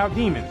casting out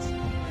demons.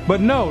 But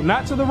no,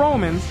 not to the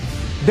Romans.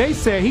 He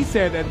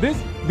said that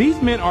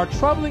these men are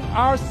troubling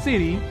our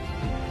city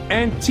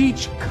and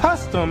teach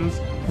customs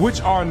which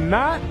are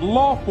not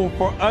lawful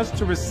for us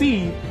to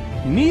receive,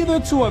 neither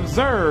to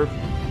observe,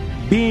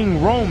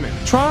 being Roman.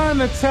 Trying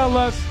to tell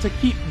us to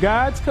keep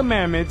God's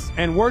commandments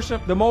and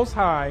worship the Most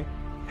High,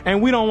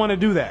 and we don't want to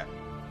do that.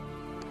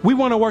 We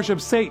want to worship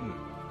Satan.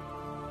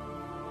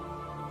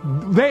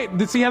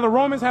 See how the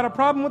Romans had a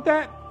problem with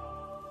that?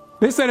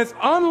 They said it's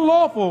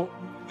unlawful.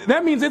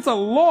 That means it's a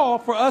law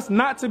for us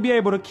not to be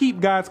able to keep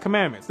God's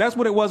commandments. That's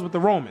what it was with the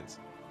Romans.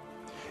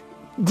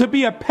 To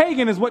be a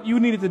pagan is what you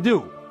needed to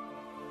do.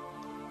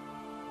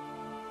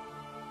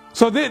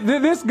 So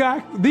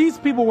these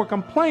people were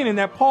complaining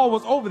that Paul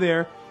was over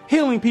there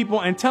healing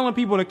people and telling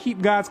people to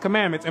keep God's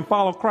commandments and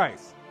follow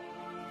Christ.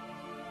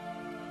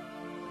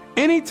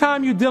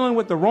 Anytime you're dealing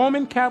with the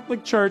Roman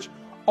Catholic Church,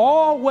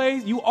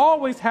 you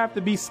always have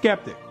to be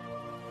skeptic.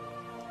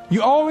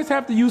 You always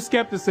have to use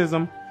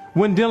skepticism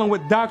when dealing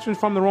with doctrines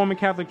from the Roman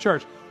Catholic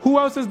Church. Who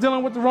else is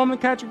dealing with the Roman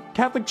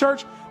Catholic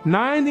Church?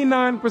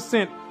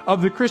 99%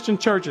 of the Christian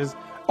churches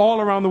all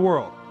around the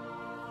world.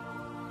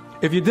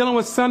 If you're dealing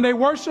with Sunday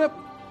worship,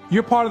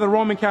 you're part of the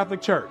Roman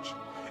Catholic Church.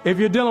 If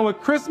you're dealing with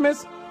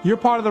Christmas, you're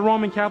part of the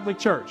Roman Catholic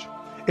Church.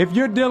 If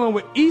you're dealing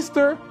with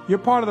Easter, you're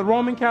part of the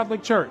Roman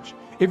Catholic Church.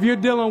 If you're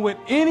dealing with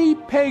any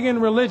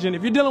pagan religion,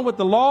 if you're dealing with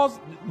the laws,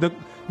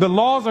 the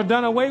laws are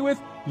done away with,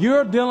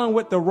 you're dealing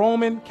with the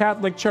Roman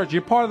Catholic Church.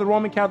 You're part of the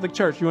Roman Catholic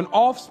Church. You're an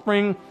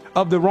offspring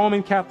of the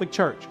Roman Catholic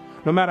Church.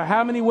 No matter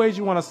how many ways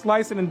you want to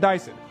slice it and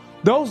dice it,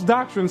 those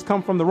doctrines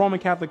come from the Roman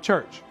Catholic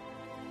Church.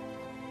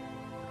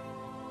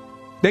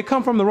 They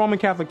come from the Roman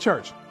Catholic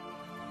Church.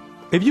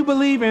 If you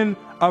believe in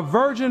a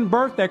virgin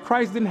birth, that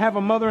Christ didn't have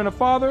a mother and a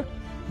father,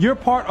 you're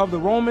part of the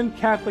Roman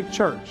Catholic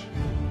Church.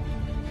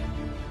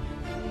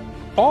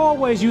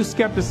 Always use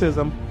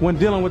skepticism when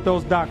dealing with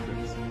those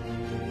doctrines,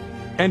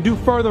 and do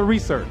further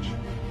research,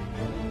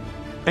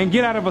 and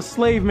get out of a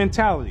slave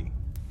mentality.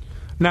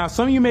 Now,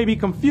 some of you may be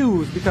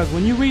confused because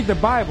when you read the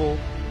Bible,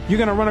 you're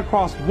going to run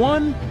across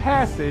one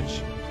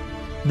passage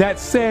that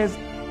says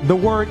the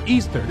word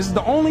Easter. This is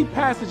the only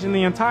passage in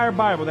the entire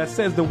Bible that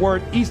says the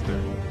word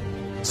Easter.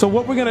 So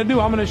what we're going to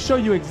do, I'm going to show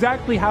you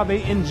exactly how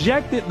they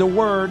injected the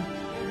word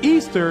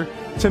Easter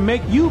to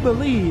make you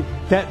believe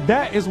that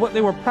that is what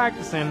they were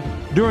practicing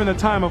during the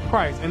time of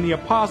Christ. And the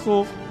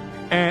apostles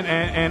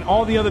and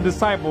all the other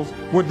disciples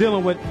were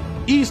dealing with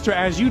Easter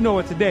as you know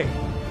it today.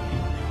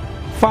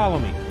 Follow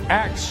me.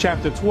 Acts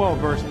chapter 12,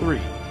 verse 3.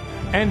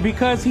 And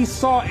because he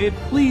saw it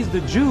pleased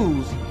the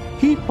Jews,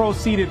 he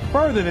proceeded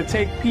further to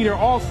take Peter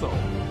also.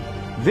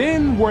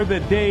 Then were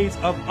the days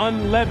of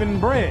unleavened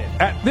bread.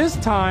 At this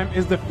time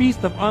is the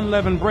feast of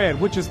unleavened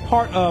bread, which is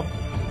part of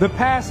the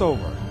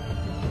Passover.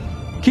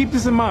 Keep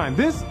this in mind.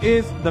 This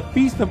is the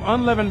feast of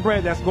unleavened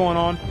bread that's going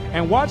on.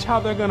 And watch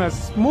how they're going to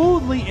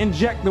smoothly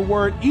inject the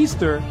word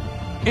Easter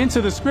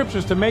into the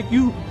scriptures to make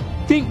you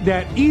think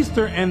that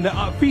Easter and the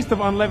feast of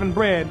unleavened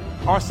bread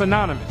are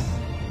synonymous.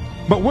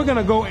 But we're going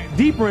to go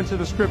deeper into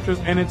the scriptures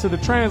and into the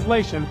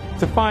translation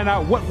to find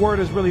out what word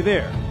is really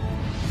there.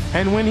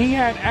 And when he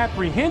had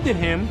apprehended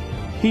him,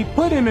 he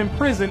put him in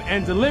prison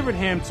and delivered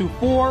him to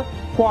 4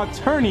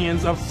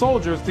 quaternions of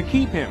soldiers to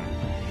keep him,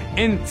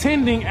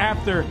 intending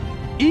after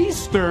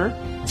Easter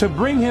to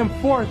bring him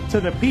forth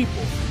to the people.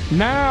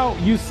 Now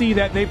you see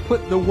that they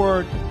put the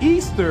word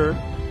Easter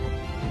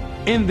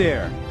in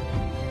there.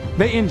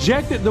 They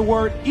injected the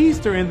word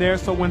Easter in there,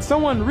 so when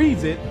someone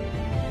reads it,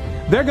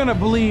 they're going to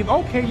believe,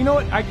 okay, you know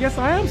what? I guess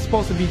I am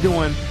supposed to be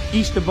doing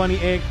Easter bunny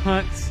egg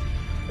hunts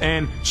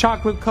and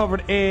chocolate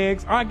covered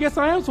eggs. I guess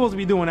I am supposed to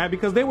be doing that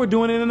because they were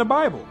doing it in the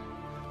Bible.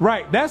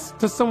 Right. That's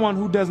to someone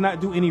who does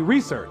not do any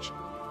research.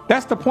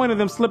 That's the point of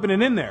them slipping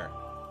it in there,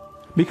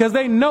 because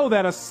they know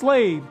that a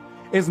slave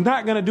is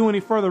not going to do any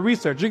further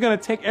research. You're going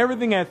to take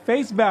everything at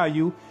face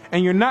value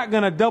and you're not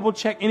going to double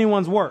check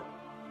anyone's work.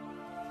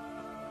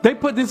 They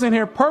put this in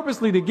here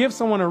purposely to give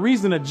someone a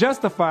reason to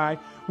justify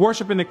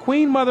worshiping the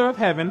Queen Mother of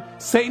Heaven,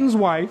 Satan's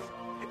wife,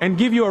 and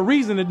give you a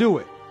reason to do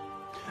it.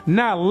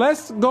 Now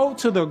let's go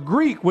to the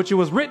Greek, which it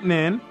was written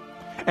in,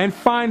 and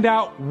find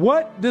out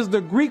what does the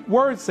Greek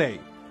word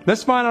say.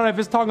 Let's find out if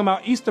it's talking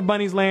about Easter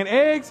bunnies laying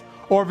eggs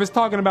or if it's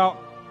talking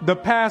about the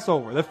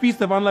Passover, the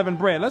Feast of Unleavened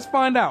Bread. Let's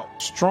find out.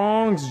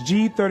 Strong's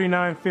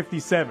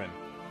G3957.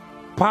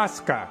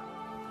 Pascha,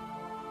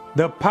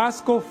 the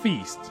Paschal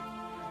Feast.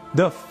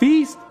 The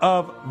feast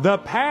of the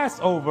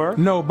Passover.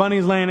 No,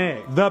 bunnies laying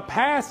eggs. The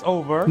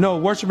Passover. No,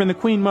 worshiping the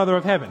Queen Mother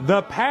of Heaven.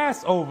 The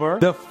Passover.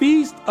 The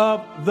feast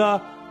of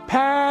the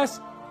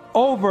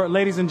Passover,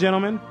 ladies and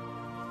gentlemen.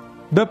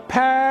 The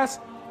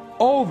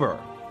Passover.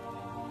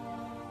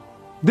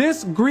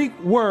 This Greek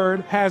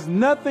word has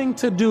nothing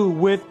to do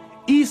with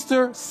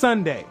Easter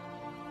Sunday.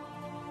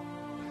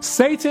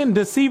 Satan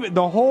deceived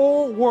the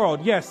whole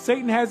world. Yes,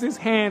 Satan has his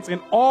hands in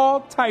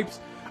all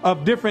types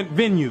of different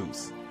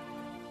venues.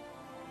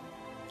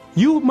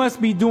 You must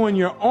be doing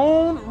your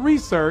own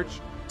research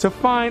to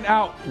find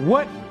out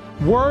what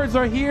words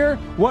are here,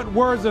 what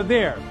words are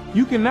there.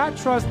 You cannot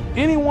trust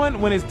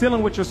anyone when it's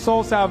dealing with your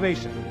soul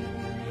salvation.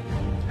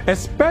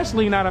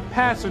 Especially not a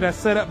pastor that's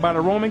set up by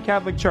the Roman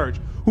Catholic Church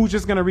who's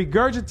just going to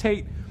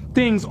regurgitate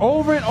things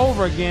over and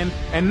over again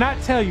and not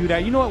tell you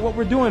that, you know what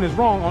we're doing is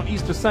wrong on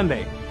Easter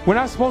Sunday. We're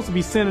not supposed to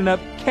be sending up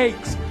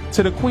cakes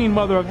to the Queen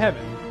Mother of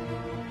Heaven.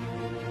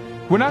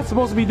 We're not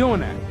supposed to be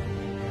doing that.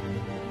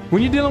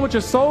 When you're dealing with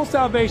your soul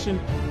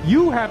salvation,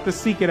 you have to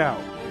seek it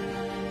out.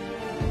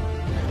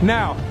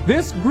 Now,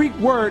 this Greek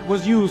word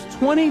was used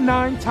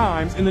 29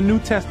 times in the New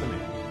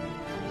Testament.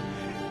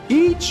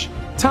 Each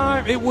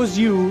time it was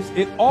used,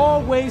 it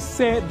always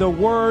said the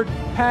word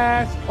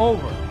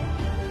Passover.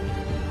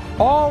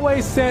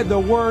 Always said the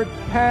word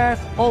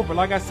Passover.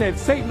 Like I said,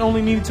 Satan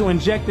only needed to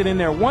inject it in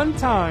there one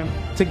time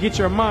to get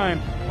your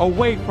mind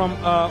away from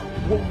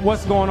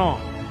what's going on.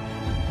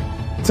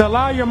 To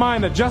allow your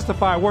mind to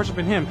justify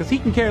worshiping him, because he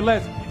can care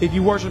less if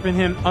you worshiping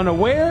him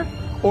unaware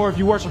or if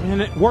you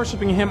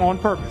worshiping him on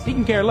purpose. He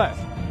can care less.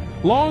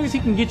 Long as he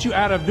can get you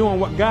out of doing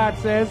what God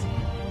says,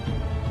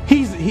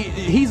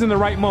 he's in the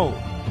right mode.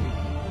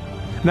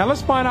 Now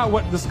let's find out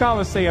what the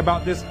scholars say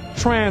about this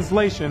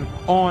translation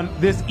on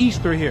this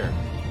Easter here.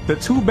 The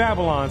Two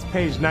Babylons,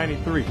 page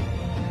 93.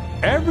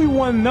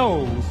 Everyone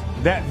knows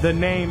that the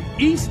name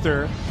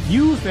Easter,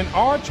 used in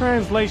our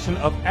translation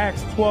of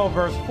Acts 12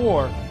 verse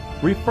 4,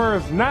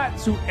 refers not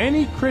to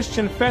any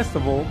Christian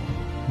festival,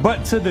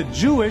 but to the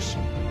Jewish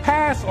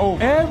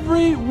Passover.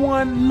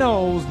 Everyone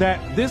knows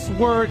that this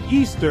word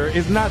Easter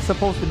is not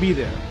supposed to be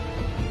there.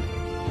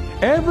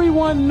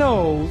 Everyone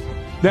knows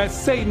that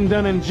Satan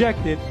done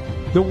injected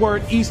the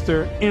word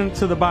Easter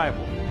into the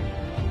Bible.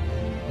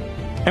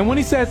 And when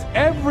he says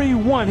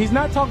everyone, he's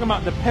not talking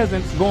about the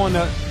peasants going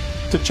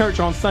to church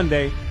on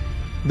Sunday,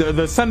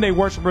 the Sunday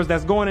worshipers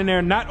that's going in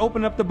there, not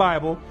opening up the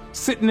Bible,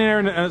 sitting there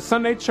in a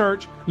Sunday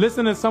church,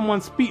 listening to someone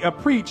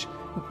preach,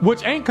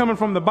 which ain't coming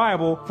from the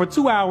Bible, for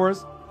 2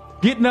 hours,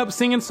 getting up,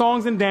 singing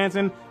songs and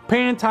dancing,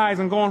 paying tithes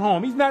and going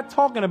home. He's not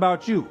talking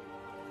about you.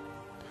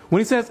 When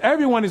he says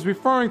everyone, he's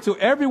referring to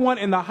everyone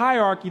in the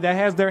hierarchy that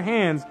has their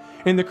hands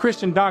in the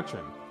Christian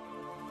doctrine.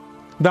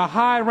 The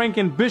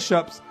high-ranking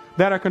bishops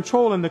that are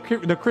controlling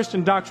the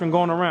Christian doctrine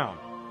going around.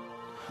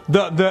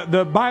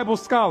 The Bible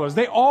scholars,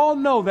 they all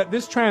know that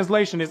this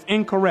translation is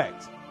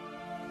incorrect.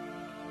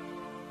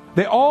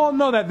 They all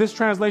know that this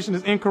translation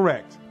is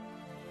incorrect.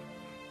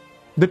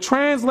 The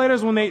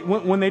translators,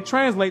 when they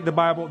translate the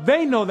Bible,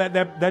 they know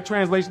that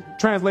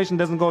translation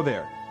doesn't go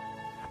there.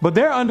 But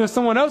they're under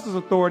someone else's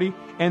authority,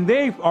 and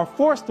they are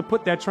forced to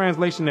put that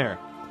translation there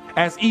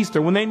as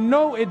Easter, when they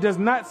know it does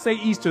not say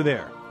Easter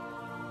there.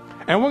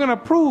 And we're going to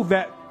prove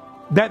that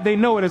they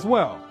know it as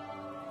well.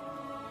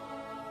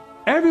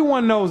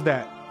 Everyone knows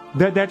that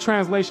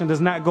translation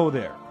does not go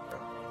there.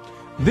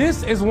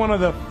 This is one of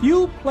the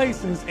few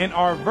places in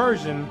our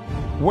version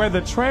where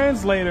the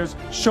translators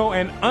show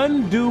an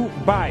undue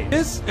bias.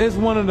 This is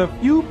one of the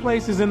few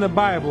places in the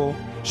Bible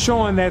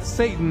showing that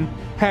Satan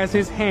has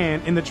his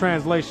hand in the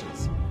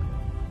translations.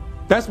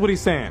 That's what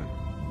he's saying.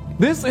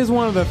 This is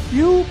one of the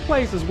few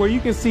places where you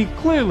can see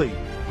clearly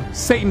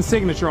Satan's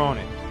signature on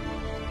it.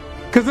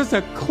 Because it's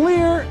a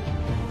clear,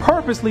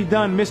 purposely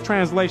done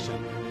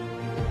mistranslation.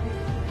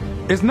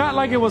 It's not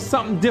like it was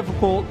something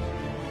difficult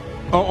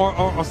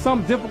or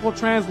some difficult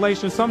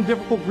translation, some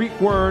difficult Greek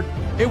word.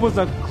 It was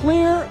a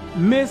clear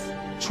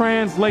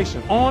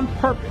mistranslation on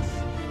purpose.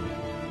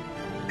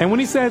 And when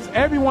he says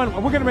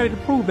everyone, we're getting ready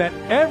to prove that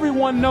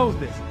everyone knows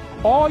this.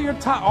 All your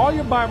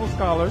Bible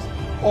scholars,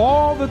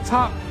 all the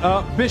top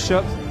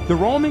bishops, the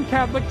Roman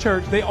Catholic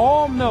Church, they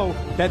all know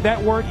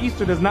that word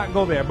Easter does not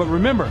go there. But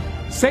remember,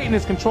 Satan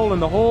is controlling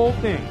the whole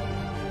thing.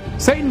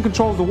 Satan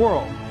controls the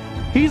world.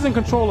 He's in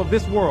control of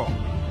this world.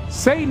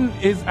 Satan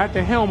is at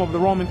the helm of the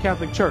Roman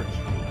Catholic Church.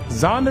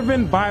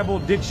 Zondervan Bible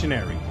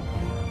Dictionary.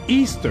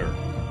 Easter,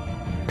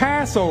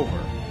 Passover,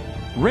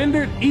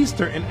 rendered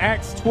Easter in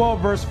Acts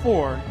 12 verse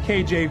 4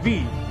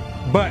 KJV,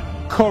 but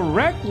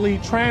correctly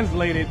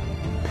translated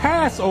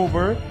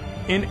Passover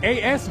in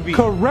ASV.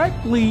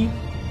 Correctly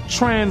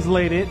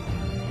translated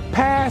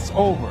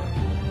Passover.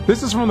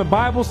 This is from the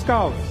Bible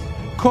scholars.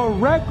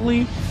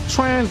 Correctly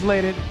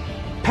translated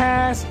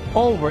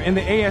Passover in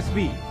the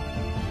ASV.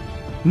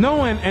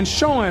 Knowing and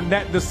showing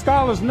that the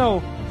scholars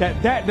know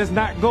that does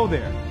not go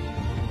there.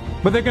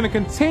 But they're going to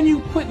continue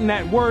putting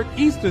that word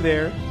Easter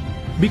there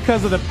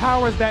because of the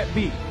powers that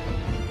be.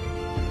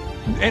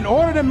 In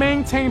order to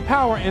maintain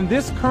power in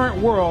this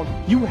current world,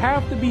 you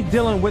have to be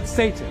dealing with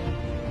Satan.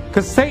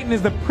 Because Satan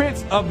is the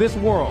prince of this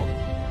world.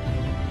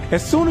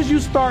 As soon as you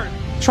start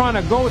trying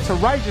to go to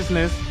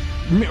righteousness,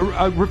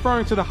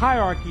 referring to the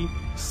hierarchy,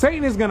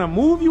 Satan is going to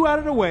move you out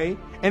of the way,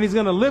 and he's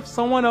going to lift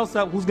someone else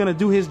up who's going to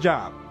do his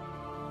job.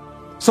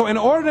 So in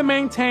order to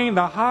maintain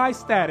the high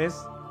status,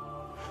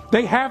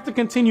 they have to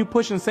continue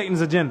pushing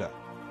Satan's agenda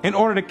in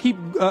order to keep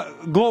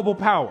global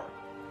power.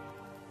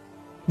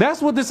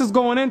 That's what this is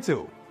going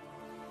into.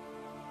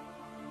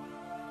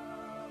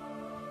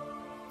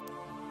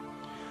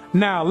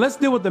 Now, let's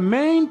deal with the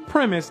main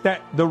premise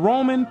that the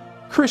Roman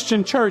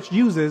Christian Church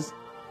uses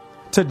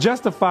to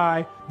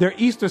justify their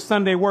Easter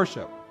Sunday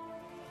worship.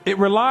 It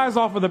relies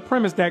off of the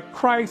premise that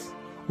Christ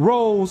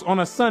rose on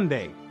a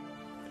Sunday.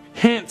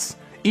 Hence,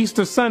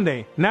 Easter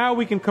Sunday. Now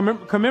we can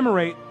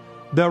commemorate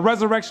the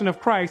resurrection of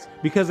Christ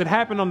because it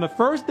happened on the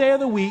first day of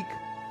the week,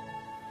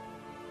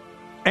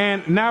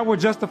 and now we're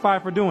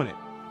justified for doing it.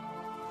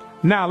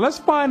 Now, let's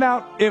find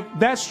out if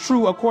that's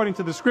true according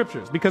to the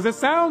scriptures, because it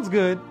sounds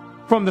good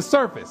from the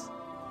surface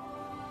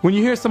when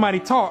you hear somebody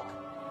talk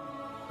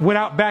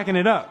without backing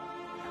it up.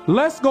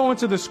 Let's go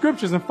into the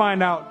scriptures and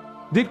find out,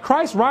 did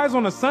Christ rise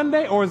on a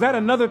Sunday, or is that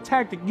another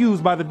tactic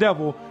used by the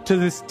devil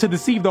to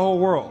deceive the whole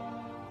world?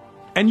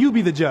 And you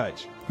be the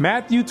judge.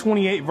 Matthew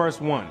 28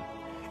 verse 1.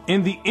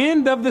 In the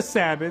end of the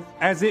Sabbath,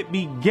 as it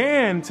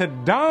began to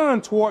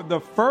dawn toward the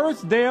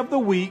first day of the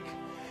week,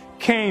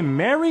 came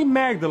Mary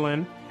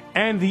Magdalene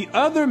and the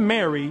other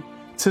Mary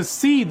to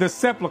see the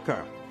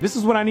sepulchre. This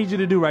is what I need you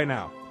to do right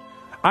now.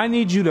 I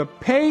need you to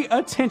pay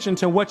attention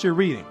to what you're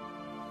reading.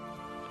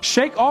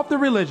 Shake off the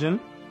religion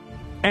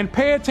and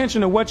pay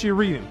attention to what you're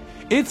reading.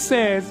 It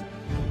says,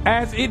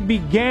 as it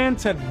began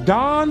to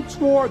dawn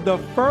toward the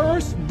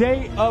first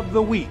day of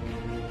the week.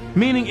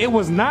 Meaning it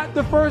was not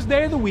the first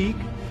day of the week.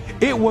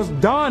 It was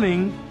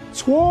dawning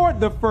toward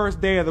the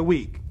first day of the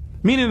week.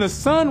 Meaning the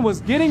sun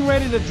was getting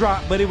ready to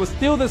drop, but it was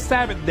still the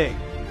Sabbath day.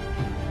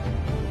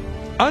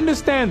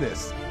 Understand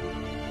this.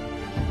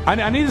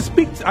 I need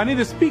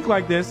to speak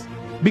like this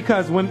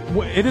because when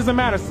it doesn't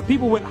matter,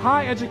 people with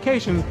high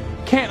education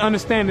can't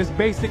understand this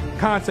basic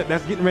concept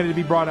that's getting ready to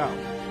be brought out.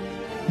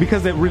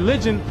 Because that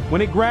religion,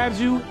 when it grabs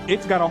you,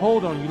 it's got a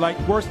hold on you like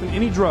worse than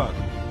any drug.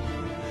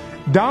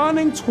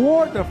 Dawning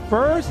toward the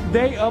first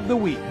day of the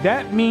week.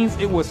 That means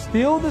it was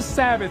still the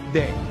Sabbath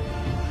day.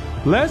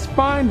 Let's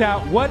find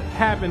out what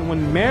happened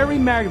when Mary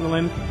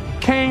Magdalene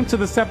came to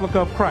the sepulchre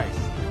of Christ.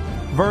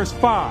 Verse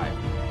 5.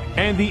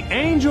 And the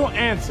angel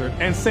answered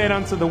and said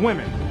unto the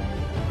women,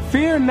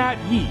 Fear not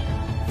ye,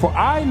 for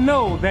I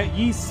know that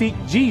ye seek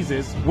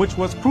Jesus, which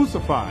was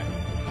crucified.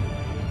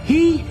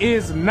 He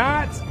is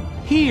not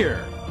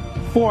here,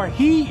 for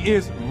he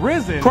is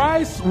risen.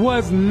 Christ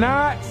was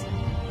not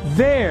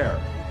there.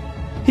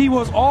 He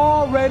was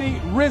already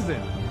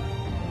risen.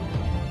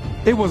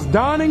 It was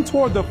dawning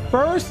toward the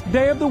first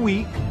day of the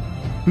week,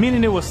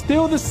 meaning it was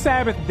still the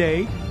Sabbath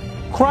day.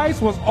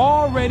 Christ was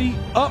already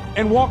up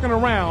and walking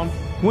around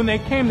when they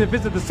came to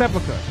visit the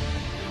sepulchre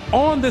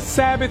on the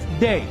Sabbath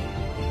day.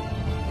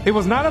 It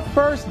was not a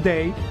first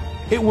day.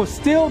 It was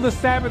still the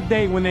Sabbath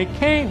day. When they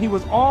came, he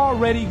was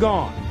already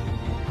gone.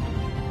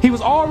 He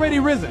was already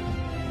risen.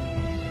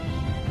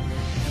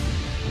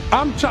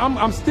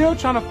 I'm still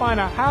trying to find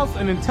out how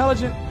an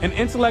intelligent and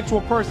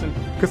intellectual person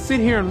could sit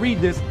here and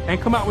read this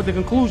and come out with the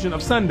conclusion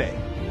of Sunday.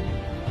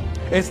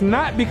 It's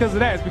not because of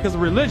that. It's because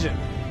of religion.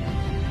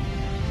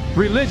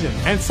 Religion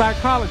and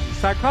psychology.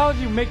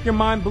 Psychology will make your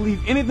mind believe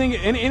anything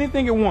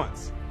it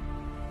wants.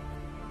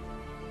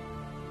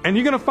 And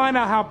you're going to find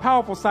out how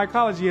powerful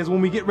psychology is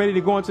when we get ready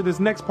to go into this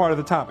next part of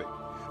the topic.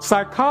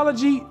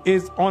 Psychology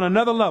is on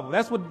another level.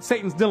 That's what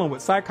Satan's dealing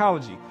with,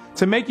 psychology.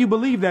 To make you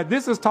believe that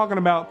this is talking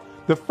about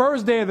the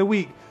first day of the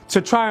week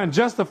to try and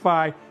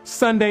justify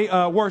Sunday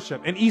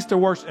worship and Easter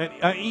worship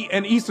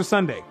and Easter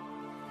Sunday.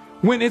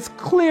 When it's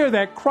clear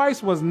that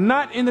Christ was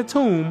not in the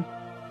tomb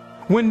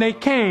when they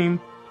came,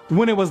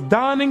 when it was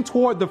dawning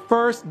toward the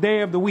first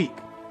day of the week.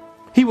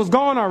 He was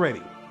gone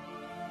already.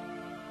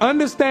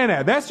 Understand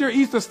that. That's your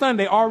Easter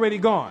Sunday already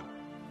gone.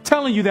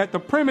 Telling you that the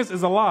premise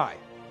is a lie.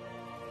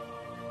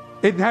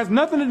 It has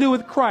nothing to do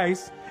with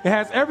Christ. It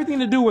has everything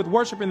to do with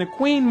worshiping the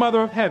Queen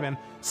Mother of Heaven,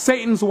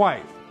 Satan's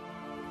wife.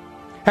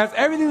 Has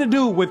everything to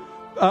do with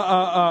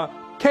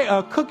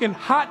cooking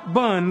hot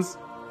buns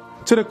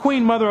to the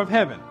Queen Mother of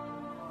Heaven.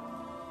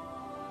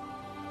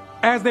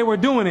 As they were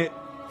doing it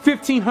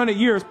 1,500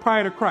 years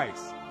prior to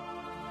Christ.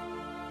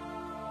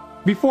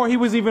 Before he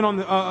was even on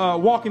the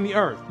walking the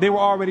earth, they were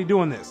already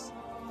doing this.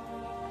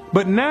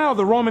 But now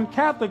the Roman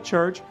Catholic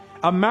Church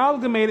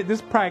amalgamated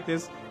this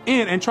practice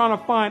in and trying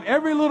to find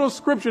every little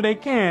scripture they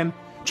can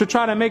to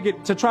try to make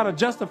it, to try to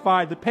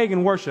justify the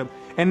pagan worship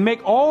and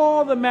make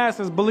all the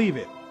masses believe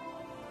it.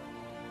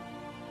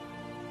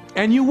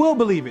 And you will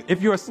believe it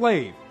if you're a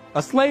slave.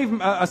 A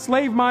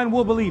slave mind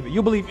will believe it.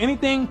 You'll believe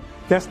anything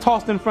that's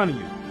tossed in front of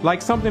you,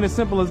 like something as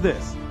simple as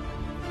this.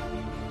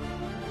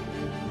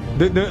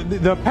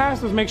 The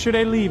pastors make sure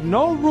they leave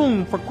no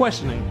room for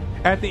questioning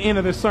at the end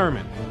of the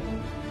sermon.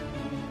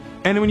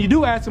 And when you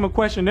do ask them a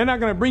question, they're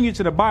not going to bring you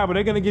to the Bible.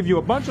 They're going to give you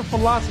a bunch of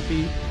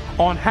philosophy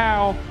on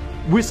how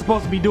we're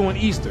supposed to be doing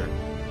Easter.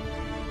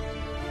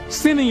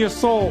 Sending your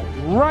soul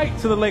right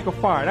to the lake of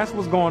fire. That's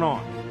what's going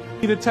on.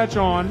 We need to touch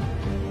on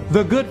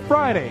the Good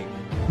Friday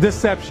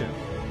deception.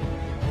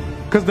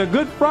 Because the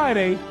Good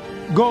Friday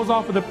goes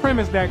off of the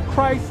premise that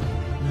Christ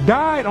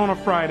died on a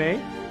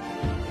Friday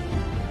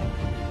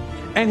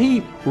and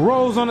he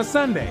rose on a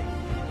Sunday.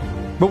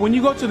 But when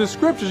you go to the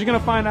scriptures, you're going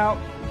to find out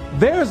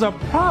there's a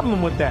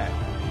problem with that.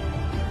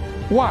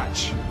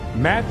 Watch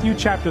Matthew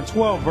chapter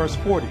 12, verse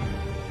 40.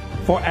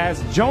 For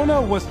as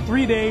Jonah was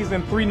 3 days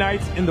and 3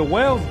 nights in the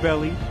whale's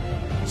belly,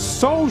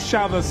 so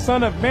shall the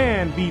Son of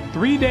Man be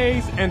 3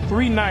 days and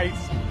 3 nights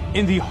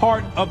in the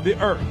heart of the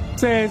earth. It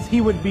says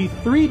he would be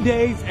 3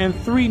 days and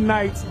 3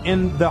 nights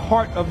in the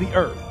heart of the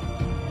earth.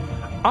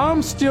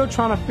 I'm still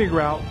trying to figure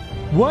out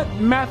what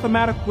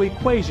mathematical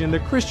equation the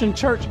Christian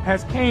church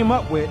has came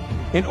up with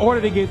in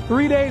order to get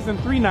 3 days and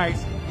 3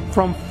 nights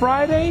from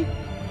Friday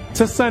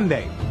to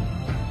Sunday.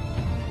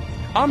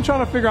 I'm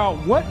trying to figure out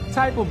what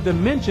type of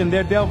dimension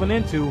they're delving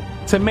into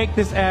to make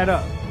this add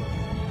up.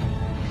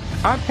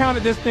 I've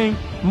counted this thing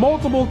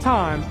multiple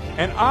times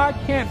and I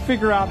can't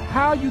figure out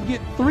how you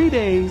get 3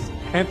 days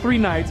and 3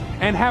 nights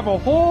and have a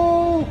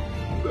whole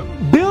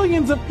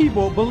billions of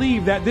people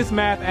believe that this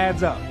math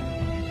adds up.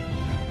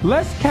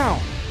 Let's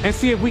count and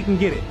see if we can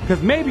get it,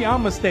 because maybe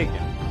I'm mistaken.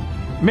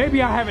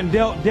 Maybe I haven't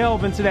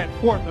delved into that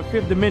 4th or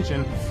 5th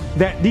dimension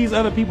that these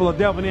other people are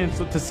delving in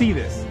to see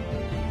this.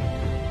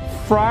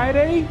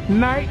 Friday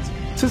night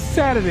to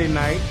Saturday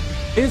night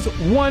is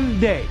 1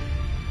 day.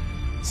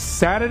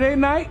 Saturday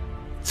night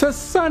to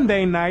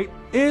Sunday night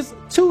is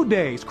 2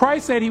 days.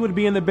 Christ said he would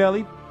be in the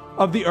belly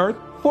of the earth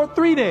for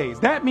 3 days.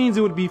 That means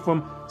it would be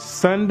from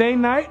Sunday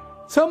night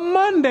to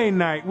Monday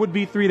night would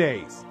be 3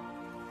 days.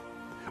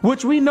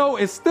 Which we know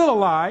is still a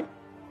lie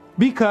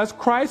because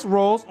Christ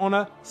rose on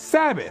a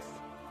Sabbath.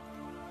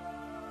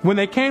 When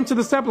they came to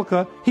the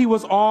sepulchre, he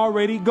was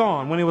already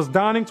gone when it was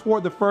dawning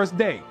toward the first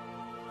day.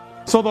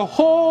 So the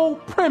whole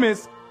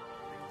premise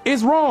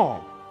is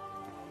wrong.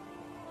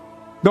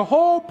 The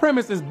whole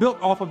premise is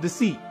built off of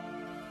deceit.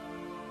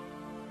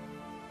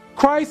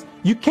 Christ,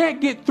 you can't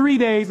get 3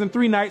 days and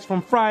 3 nights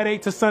from Friday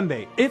to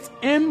Sunday. It's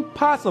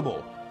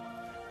impossible.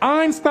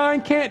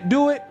 Einstein can't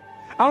do it.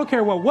 I don't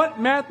care what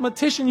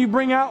mathematician you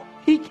bring out,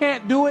 he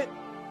can't do it.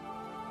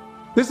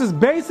 This is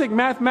basic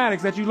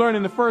mathematics that you learn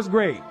in the first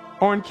grade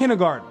or in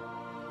kindergarten.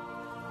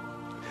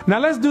 Now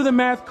let's do the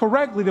math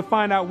correctly to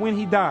find out when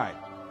he died.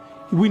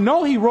 We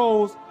know he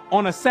rose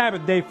on a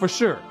Sabbath day for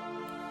sure.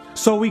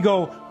 So we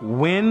go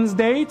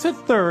Wednesday to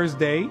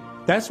Thursday,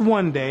 that's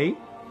 1 day.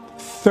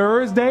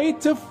 Thursday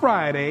to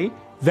Friday,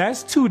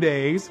 that's 2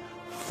 days.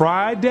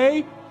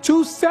 Friday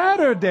to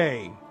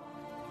Saturday.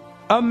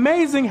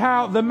 Amazing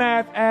how the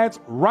math adds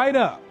right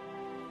up.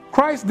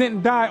 Christ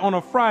didn't die on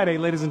a Friday,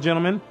 ladies and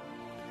gentlemen.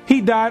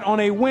 He died on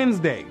a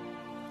Wednesday.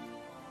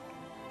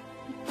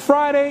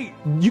 Friday,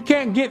 you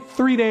can't get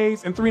 3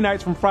 days and 3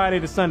 nights from Friday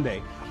to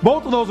Sunday.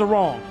 Both of those are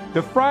wrong.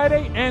 The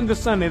Friday and the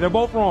Sunday, they're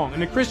both wrong.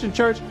 And the Christian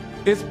church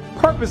is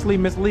purposely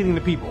misleading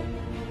the people.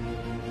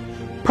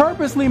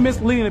 Purposely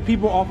misleading the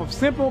people off of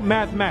simple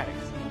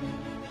mathematics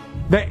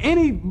that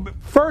any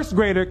first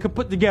grader could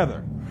put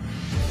together.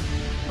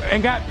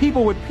 And got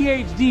people with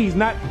PhDs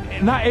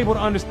not able to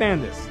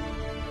understand this.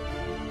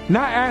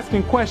 Not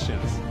asking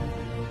questions.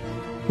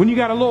 When you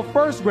got a little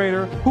first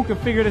grader who can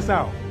figure this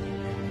out.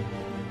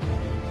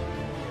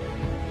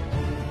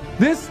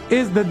 This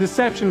is the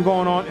deception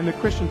going on in the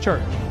Christian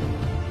church.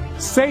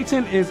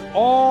 Satan is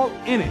all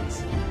in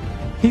it.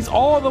 He's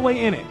all the way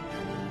in it.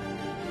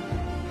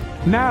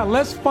 Now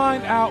let's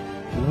find out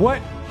what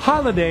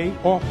holiday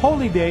or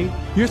holy day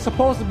you're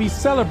supposed to be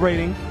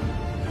celebrating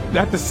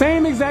at the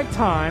same exact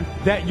time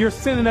that you're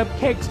sending up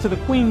cakes to the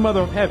Queen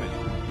Mother of Heaven,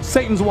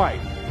 Satan's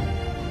wife.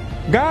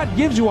 God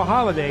gives you a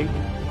holiday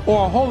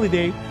or a holy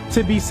day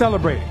to be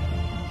celebrated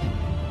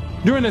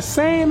during the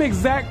same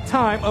exact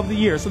time of the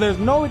year. So there's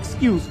no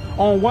excuse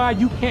on why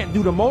you can't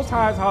do the Most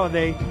High's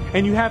holiday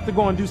and you have to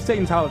go and do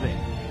Satan's holiday.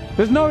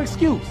 There's no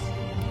excuse.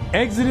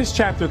 Exodus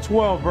chapter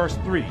 12, verse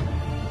 3.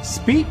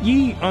 Speak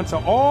ye unto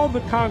all the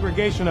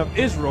congregation of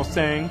Israel,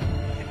 saying,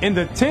 in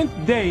the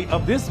 10th day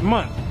of this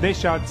month they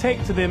shall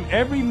take to them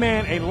every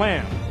man a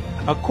lamb,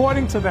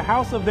 according to the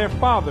house of their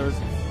fathers,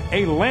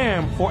 a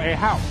lamb for a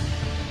house.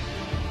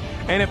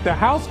 And if the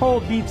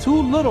household be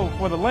too little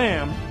for the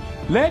lamb,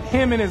 let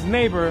him and his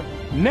neighbor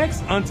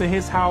next unto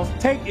his house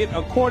take it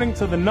according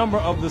to the number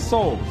of the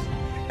souls.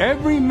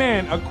 Every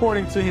man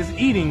according to his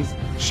eatings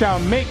shall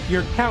make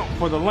your count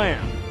for the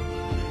lamb.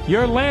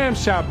 Your lamb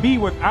shall be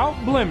without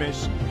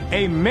blemish,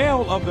 a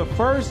male of the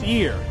first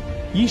year.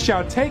 Ye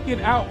shall take it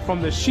out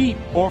from the sheep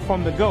or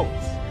from the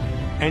goats.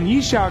 And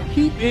ye shall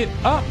keep it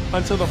up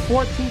until the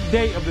 14th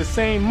day of the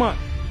same month.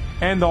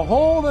 And the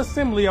whole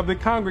assembly of the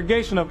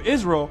congregation of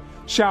Israel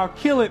shall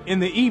kill it in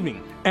the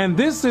evening. And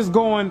this is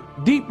going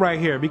deep right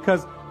here,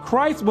 because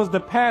Christ was the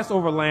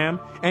Passover lamb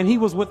and he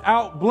was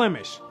without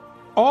blemish.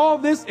 All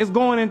this is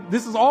going in,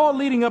 this is all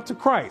leading up to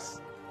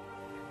Christ.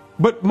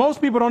 But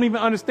most people don't even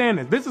understand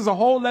this. This is a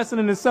whole lesson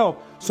in itself,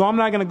 so I'm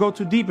not going to go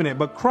too deep in it.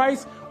 But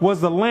Christ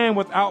was the lamb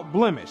without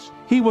blemish.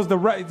 He was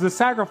the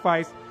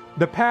sacrifice,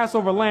 the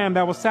Passover lamb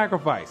that was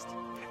sacrificed.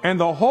 And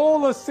the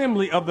whole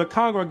assembly of the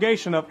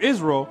congregation of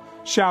Israel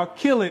shall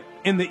kill it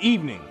in the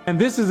evening. And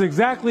this is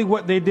exactly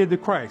what they did to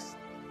Christ.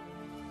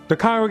 The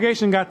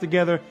congregation got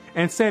together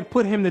and said,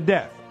 put him to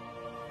death.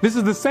 This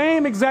is the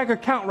same exact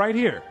account right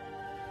here.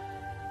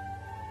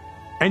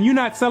 And you're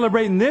not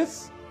celebrating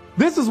this?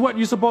 This is what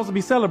you're supposed to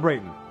be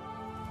celebrating.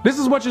 This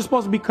is what you're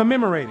supposed to be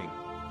commemorating.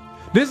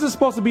 This is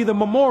supposed to be the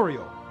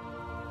memorial,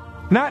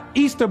 not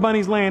Easter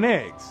bunnies laying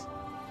eggs.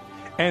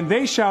 And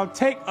they shall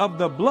take of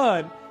the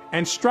blood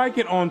and strike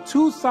it on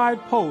 2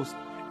 side posts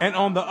and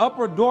on the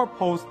upper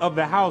doorposts of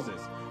the houses,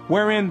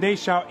 wherein they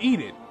shall eat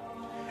it.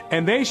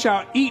 And they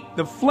shall eat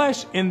the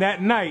flesh in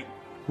that night,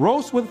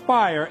 roast with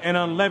fire and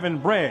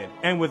unleavened bread,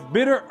 and with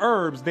bitter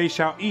herbs they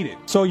shall eat it.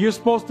 So you're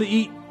supposed to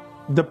eat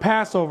the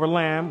Passover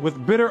lamb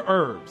with bitter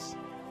herbs.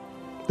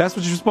 That's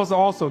what you're supposed to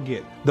also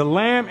get. The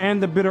lamb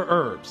and the bitter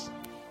herbs.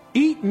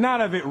 Eat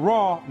not of it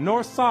raw,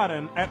 nor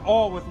sodden at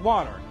all with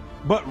water,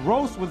 but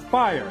roast with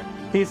fire,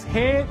 his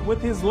head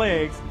with his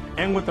legs,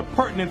 and with the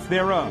purtenance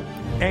thereof.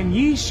 And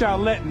ye shall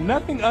let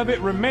nothing of it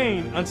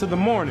remain unto the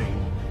morning.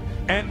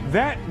 And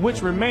that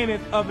which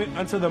remaineth of it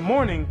unto the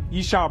morning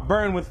ye shall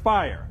burn with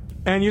fire.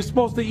 And you're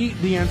supposed to eat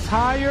the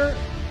entire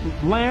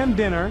lamb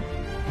dinner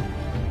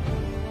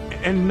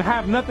and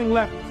have nothing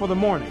left for the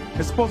morning.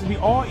 It's supposed to be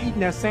all eaten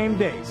that same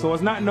day. So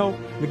it's not no,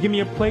 give me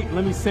a plate,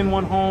 let me send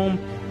one home,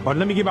 or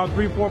let me give out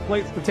 3 or 4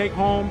 plates to take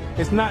home.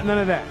 It's not none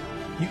of that.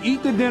 You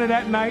eat the dinner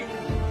that night.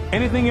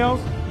 Anything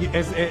else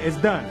is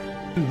done.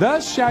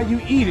 Thus shall you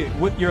eat it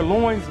with your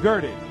loins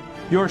girded,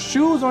 your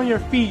shoes on your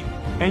feet,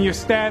 and your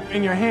staff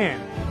in your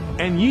hand.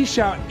 And ye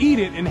shall eat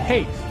it in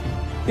haste.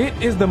 It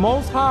is the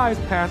Most High's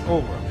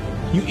Passover.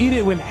 You eat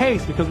it with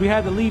haste because we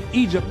had to leave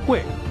Egypt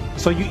quick.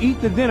 So you eat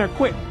the dinner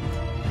quick.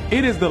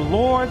 It is the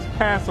Lord's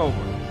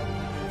Passover.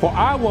 For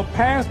I will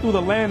pass through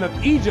the land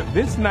of Egypt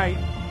this night,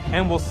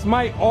 and will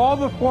smite all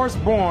the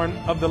firstborn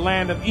of the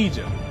land of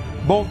Egypt,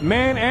 both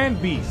man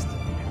and beast.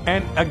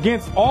 And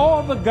against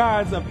all the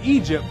gods of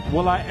Egypt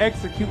will I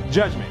execute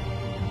judgment.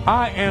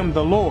 I am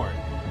the Lord.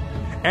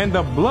 And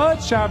the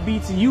blood shall be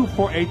to you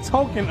for a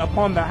token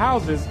upon the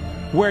houses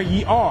where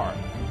ye are.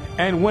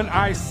 And when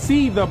I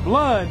see the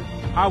blood,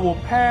 I will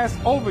pass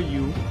over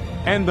you,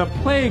 and the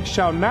plague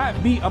shall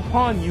not be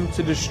upon you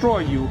to destroy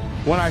you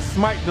when I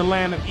smite the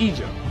land of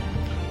Egypt.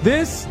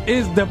 This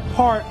is the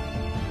part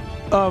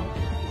of,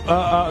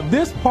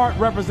 this part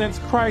represents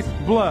Christ's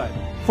blood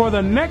for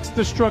the next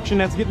destruction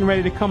that's getting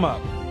ready to come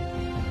up.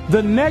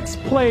 The next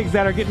plagues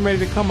that are getting ready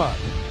to come up.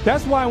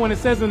 That's why when it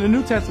says in the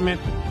New Testament,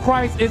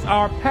 Christ is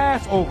our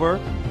Passover,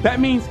 that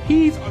means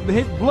his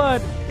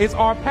blood is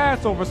our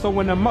Passover. So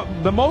when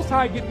the Most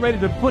High get ready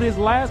to put his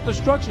last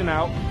destruction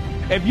out,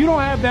 if you don't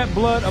have that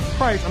blood of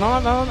Christ, and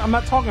I'm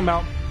not talking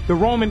about the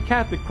Roman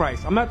Catholic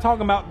Christ, I'm not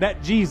talking about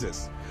that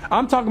Jesus,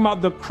 I'm talking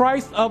about the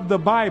Christ of the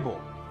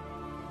Bible.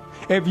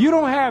 If you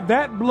don't have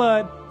that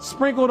blood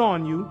sprinkled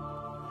on you,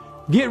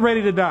 get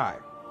ready to die.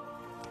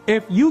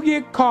 If you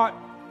get caught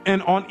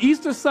and on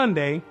Easter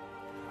Sunday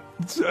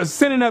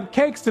sending up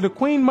cakes to the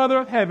Queen Mother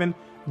of Heaven,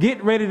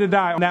 get ready to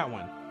die on that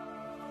one.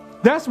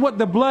 That's what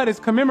the blood is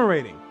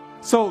commemorating.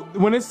 So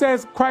when it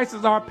says Christ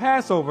is our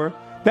Passover,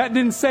 that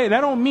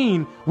don't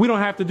mean we don't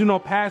have to do no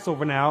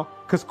Passover now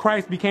because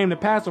Christ became the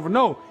Passover.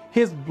 No,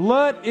 his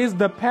blood is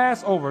the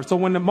Passover. So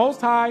when the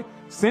Most High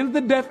sends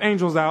the death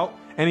angels out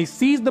and he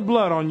sees the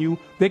blood on you,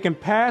 they can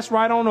pass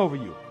right on over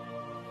you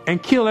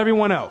and kill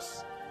everyone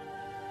else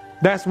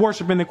that's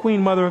worshiping the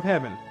Queen Mother of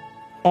Heaven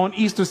on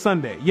Easter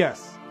Sunday,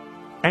 yes,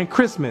 and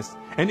Christmas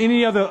and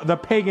any other the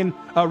pagan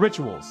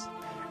rituals.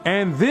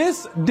 And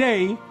this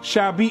day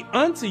shall be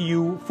unto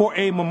you for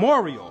a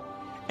memorial,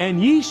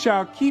 and ye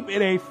shall keep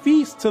it a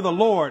feast to the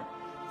Lord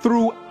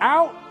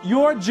throughout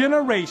your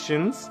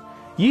generations.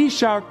 Ye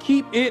shall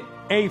keep it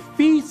a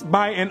feast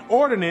by an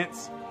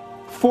ordinance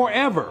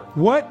forever.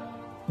 What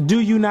do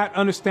you not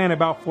understand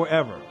about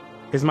forever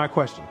is my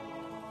question.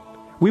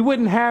 We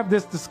wouldn't have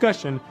this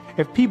discussion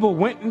if people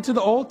went into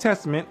the Old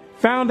Testament,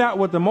 found out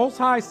what the Most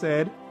High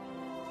said.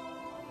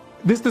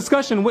 This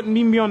discussion wouldn't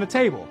even be on the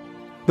table.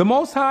 The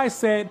Most High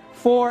said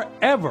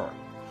forever.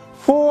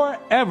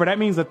 Forever. That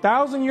means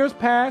 1,000 years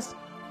pass,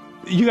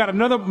 you got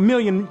another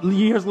 1,000,000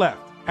 years left.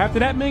 After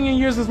that 1,000,000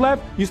 years is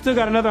left, you still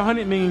got another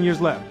 100 million years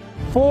left.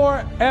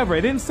 Forever.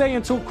 It didn't say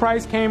until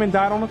Christ came and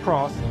died on the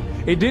cross.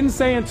 It didn't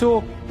say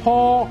until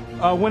Paul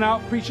went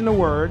out preaching the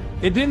word.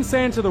 It didn't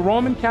say until the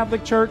Roman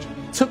Catholic Church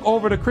took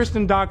over the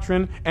Christian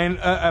doctrine and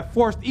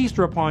forced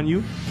Easter upon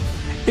you.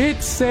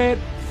 It said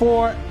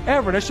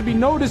forever. There should be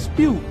no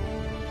dispute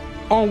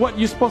on what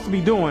you're supposed to be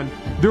doing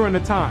during the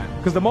time,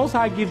 because the Most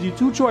High gives you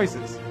two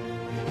choices.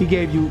 He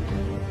gave you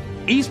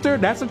Easter,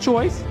 that's a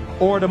choice,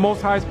 or the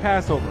Most High's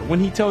Passover, when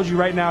he tells you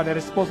right now that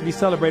it's supposed to be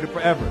celebrated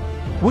forever.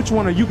 Which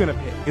one are you going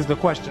to pick is the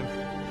question.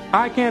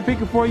 I can't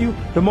pick it for you.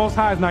 The Most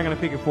High is not going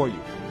to pick it for you.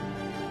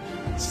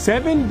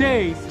 7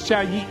 days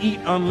shall ye eat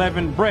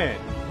unleavened bread.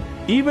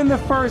 Even the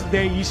first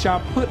day ye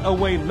shall put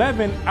away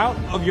leaven out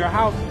of your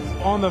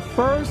houses. On the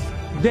first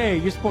day,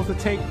 you're supposed to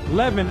take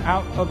leaven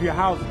out of your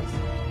houses.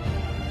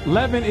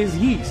 Leaven is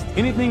yeast.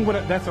 Anything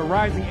that's a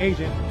rising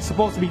agent is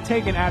supposed to be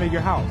taken out of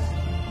your house.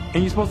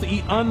 And you're supposed to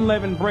eat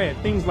unleavened bread,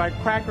 things like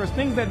crackers,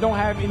 things that don't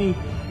have any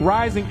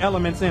rising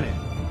elements in it.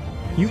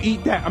 You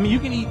eat that. I mean, you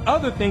can eat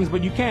other things,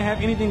 but you can't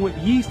have anything with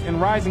yeast and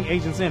rising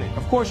agents in it.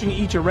 Of course, you can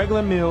eat your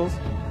regular meals,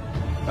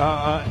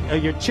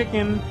 your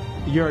chicken,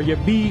 your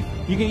beef.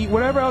 You can eat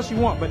whatever else you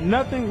want, but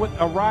nothing with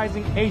a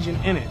rising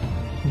agent in it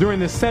during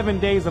the 7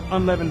 days of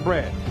unleavened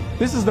bread.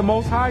 This is the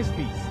Most High's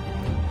feast.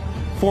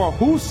 For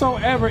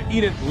whosoever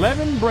eateth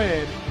leavened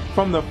bread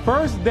from the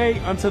first day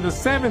unto the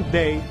 7th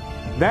day,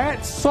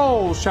 that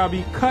soul shall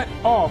be cut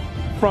off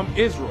from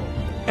Israel.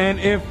 And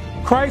if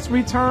Christ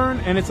return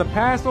and it's a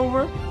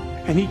Passover,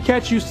 and he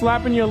catch you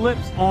slapping your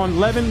lips on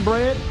leavened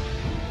bread,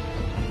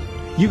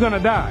 you're gonna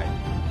die.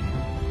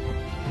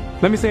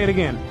 Let me say it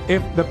again.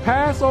 If the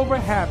Passover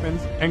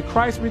happens and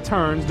Christ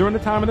returns during the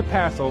time of the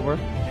Passover,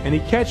 and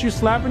he catch you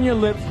slapping your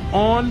lips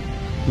on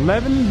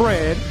leavened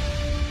bread,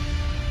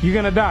 you're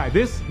gonna die.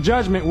 This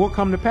judgment will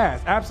come to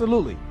pass,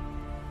 absolutely.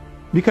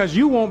 Because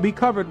you won't be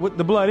covered with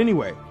the blood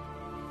anyway.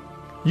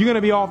 You're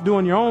gonna be off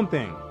doing your own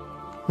thing.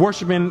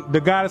 Worshiping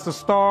the goddess of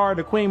star,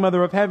 the Queen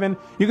Mother of Heaven.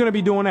 You're going to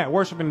be doing that.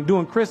 Worshiping,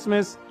 doing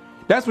Christmas.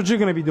 That's what you're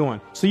going to be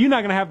doing. So you're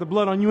not going to have the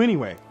blood on you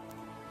anyway.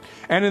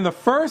 And in the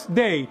first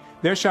day,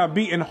 there shall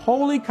be an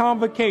holy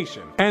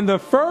convocation. And the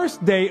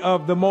first day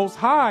of the Most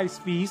High's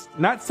feast,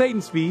 not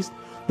Satan's feast,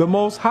 the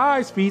Most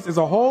High's feast is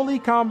a holy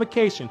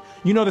convocation.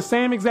 You know the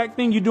same exact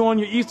thing you do on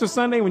your Easter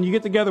Sunday when you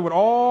get together with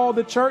all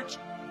the church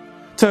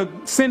to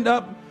send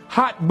up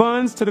hot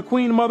buns to the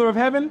Queen Mother of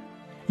Heaven?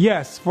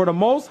 Yes, for the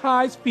Most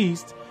High's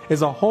feast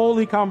is a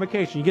holy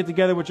convocation. You get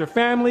together with your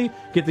family,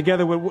 get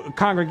together with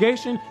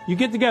congregation, you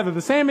get together,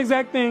 the same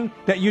exact thing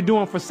that you're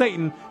doing for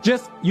Satan,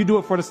 just you do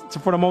it for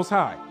the Most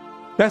High.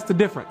 That's the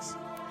difference.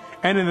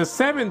 And in the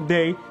 7th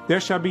day, there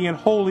shall be an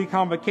holy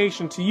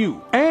convocation to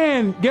you.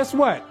 And guess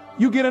what?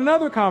 you get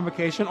another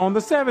convocation on the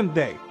 7th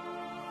day.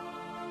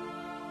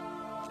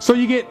 So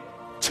you get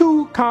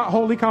 2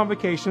 holy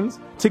convocations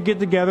to get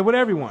together with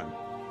everyone.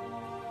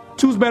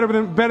 2's better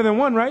than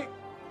 1, right?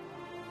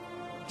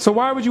 So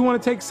why would you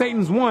want to take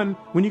Satan's 1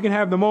 when you can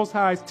have the Most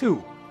High's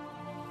 2?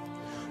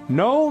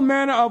 No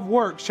manner of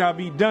work shall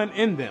be done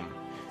in them,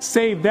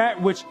 save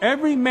that which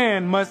every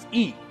man must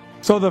eat.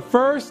 So the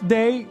first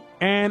day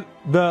and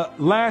the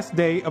last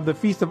day of the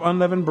Feast of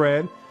Unleavened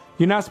Bread,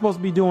 you're not supposed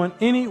to be doing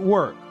any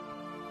work.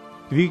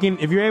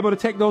 If you're able to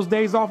take those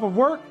days off of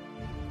work,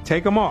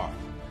 take them off.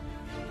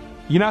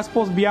 You're not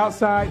supposed to be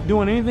outside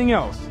doing anything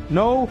else.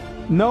 No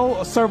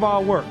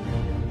servile work.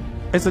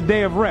 It's a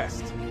day of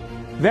rest.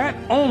 That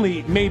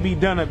only may be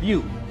done of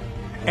you.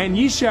 And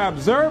ye shall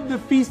observe the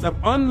Feast of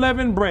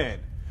Unleavened Bread.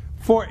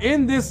 For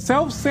in this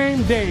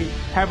selfsame day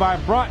have I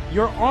brought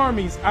your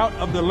armies out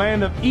of the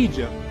land of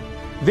Egypt.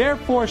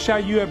 Therefore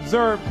shall you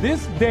observe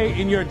this day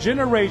in your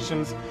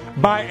generations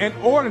by an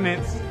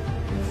ordinance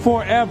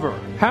forever.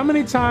 How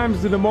many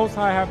times did the Most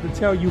High have to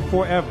tell you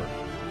forever?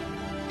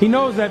 He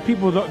knows that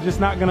people are just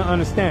not going to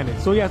understand it.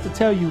 So he has to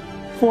tell you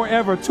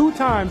forever 2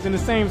 times in the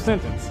same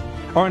sentence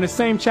or in the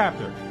same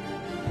chapter.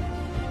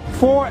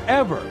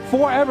 Forever.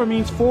 Forever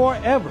means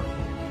forever.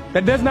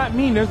 That does not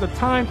mean there's a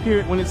time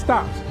period when it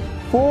stops.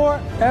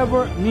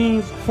 Forever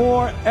means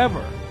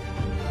forever.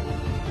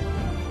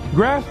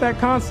 Grasp that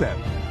concept.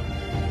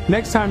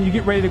 Next time you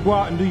get ready to go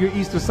out and do your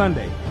Easter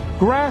Sunday,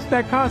 grasp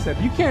that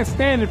concept. You can't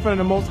stand in front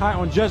of the Most High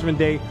on Judgment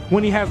Day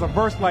when he has a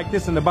verse like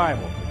this in the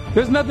Bible.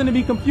 There's nothing to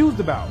be confused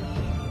about.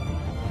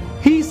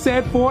 He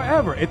said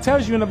forever. It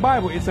tells you in the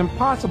Bible it's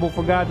impossible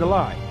for God to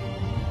lie.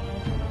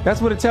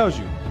 That's what it tells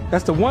you.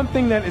 That's the one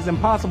thing that is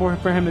impossible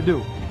for him to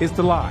do, is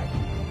to lie.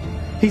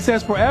 He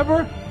says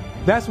forever,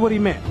 that's what he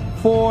meant.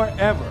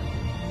 Forever.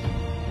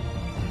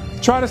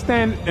 Try to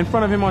stand in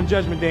front of him on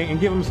Judgment Day and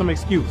give him some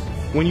excuse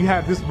when you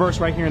have this verse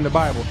right here in the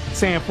Bible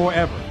saying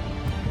forever.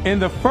 In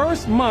the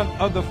first month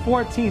of the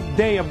 14th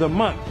day of the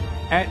month,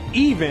 at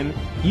even,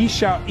 ye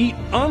shall eat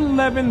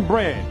unleavened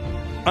bread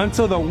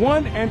until the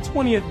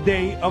 21st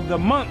day of the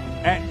month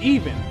at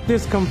even.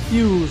 This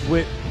confused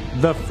with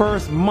the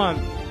first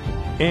month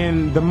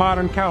in the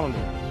modern calendar,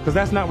 because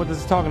that's not what this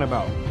is talking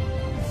about.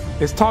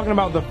 It's talking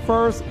about the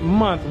first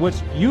month, which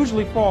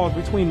usually falls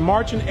between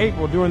March and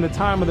April during the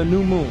time of the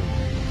new moon.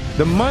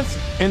 The months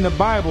in the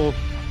Bible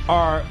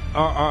are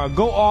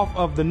go off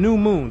of the new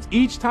moons.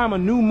 Each time a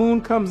new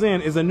moon comes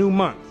in is a new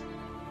month.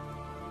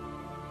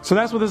 So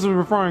that's what this is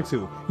referring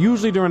to.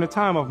 Usually during the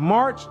time of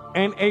March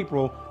and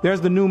April, there's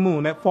the new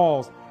moon that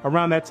falls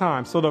around that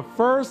time. So the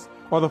first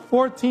or the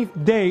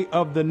 14th day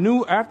of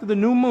after the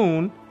new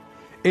moon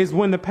is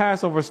when the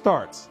Passover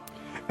starts.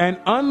 And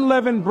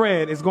unleavened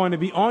bread is going to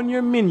be on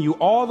your menu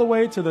all the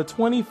way to the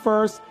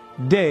 21st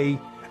day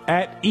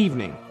at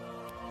evening.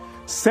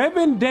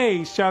 7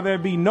 days shall there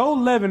be no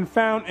leaven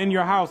found in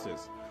your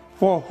houses.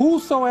 For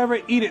whosoever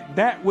eateth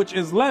that which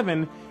is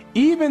leavened,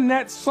 even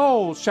that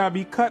soul shall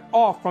be cut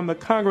off from the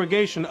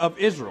congregation of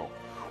Israel,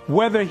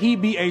 whether he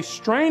be a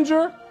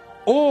stranger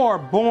or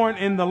born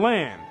in the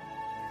land.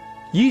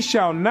 Ye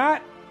shall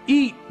not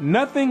eat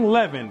nothing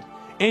leavened.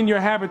 In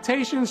your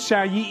habitations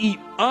shall ye eat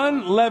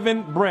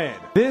unleavened bread.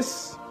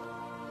 This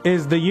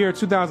is the year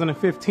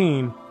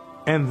 2015,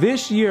 and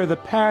this year the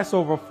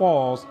Passover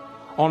falls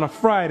on a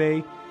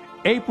Friday,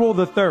 April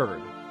the 3rd,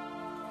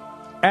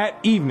 at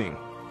evening.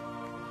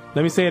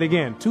 Let me say it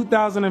again.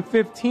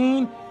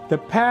 2015, the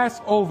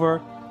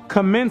Passover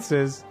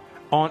commences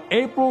on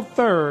April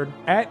 3rd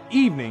at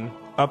evening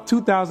of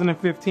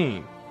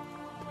 2015.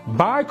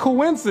 By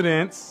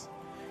coincidence,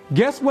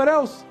 guess what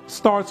else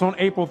starts on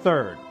April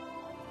 3rd?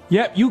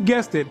 Yep, you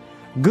guessed it.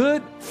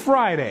 Good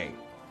Friday.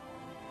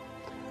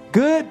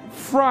 Good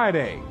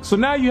Friday. So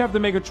now you have to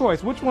make a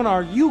choice. Which one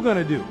are you going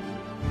to do?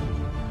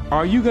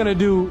 Are you going to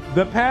do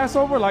the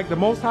Passover like the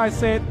Most High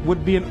said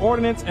would be an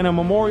ordinance and a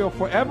memorial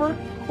forever?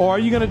 Or are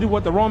you going to do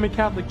what the Roman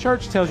Catholic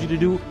Church tells you to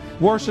do?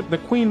 Worship the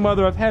Queen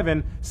Mother of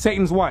Heaven,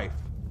 Satan's wife,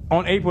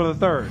 on April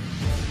the 3rd.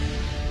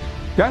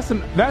 That's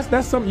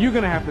something you're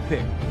going to have to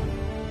pick.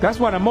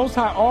 That's why the Most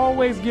High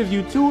always gives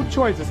you 2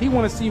 choices. He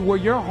wants to see where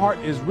your heart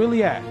is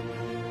really at.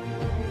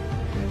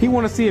 He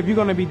wants to see if you're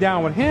going to be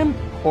down with him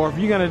or if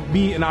you're going to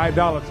be an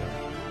idolater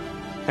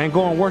and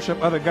go and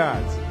worship other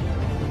gods.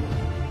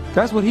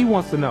 That's what he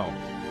wants to know.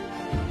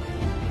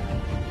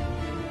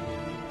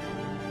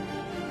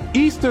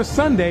 Easter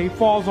Sunday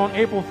falls on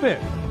April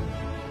 5th,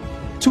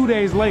 2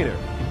 days later.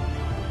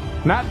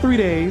 Not 3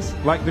 days,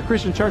 like the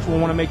Christian church will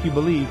want to make you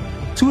believe.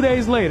 2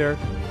 days later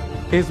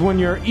is when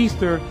your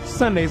Easter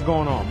Sunday is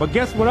going on. But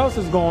guess what else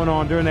is going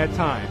on during that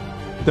time?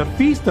 The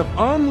Feast of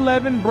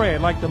Unleavened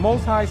Bread, like the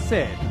Most High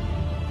said.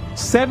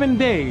 7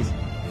 days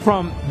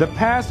from the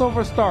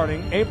Passover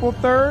starting April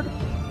 3rd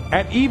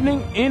at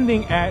evening,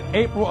 ending at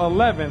April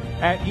 11th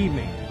at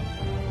evening.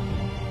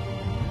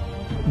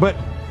 But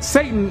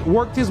Satan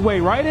worked his way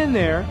right in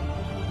there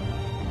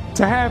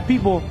to have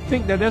people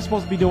think that they're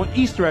supposed to be doing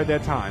Easter at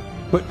that time.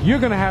 But you're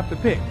going to have to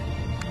pick.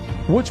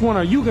 Which one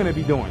are you going to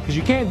be doing? Because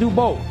you can't do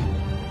both.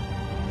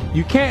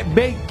 You can't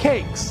bake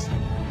cakes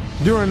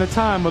during the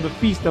time of the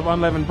Feast of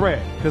Unleavened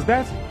Bread, because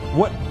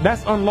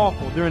that's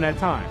unlawful during that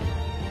time.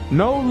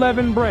 No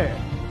leavened bread.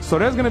 So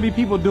there's going to be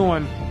people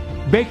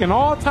baking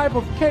all type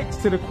of cakes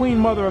to the Queen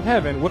Mother of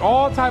Heaven with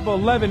all type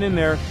of leaven in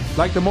there,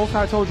 like the Most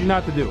High told you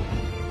not to do.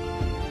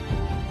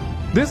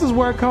 This is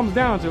where it comes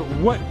down to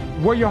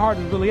where your heart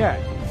is really at.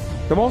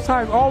 The Most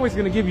High is always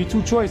going to give you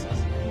two choices.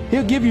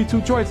 He'll give you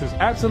two choices,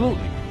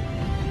 absolutely.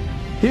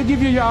 He'll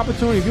give you your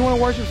opportunity. If you want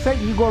to worship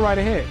Satan, you go right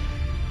ahead.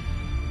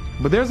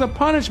 But there's a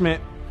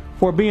punishment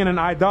for being an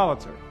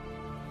idolater.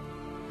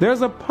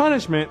 There's a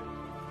punishment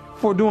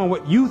for doing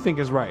what you think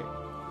is right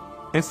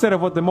instead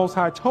of what the Most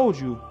High told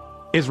you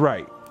is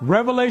right.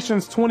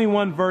 Revelations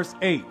 21 verse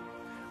 8.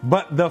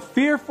 But the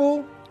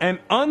fearful and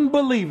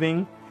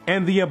unbelieving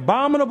and the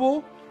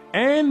abominable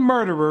and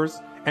murderers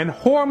and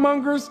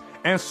whoremongers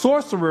and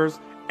sorcerers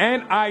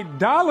and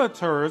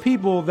idolaters,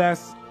 people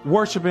that's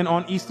worshiping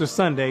on Easter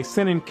Sunday,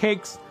 sending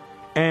cakes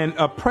and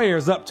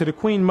prayers up to the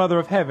Queen Mother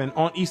of Heaven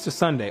on Easter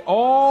Sunday.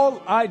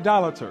 All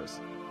idolaters,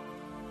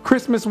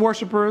 Christmas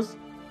worshipers,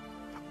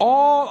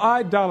 all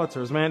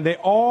idolaters, man, they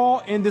all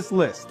in this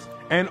list.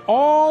 And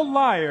all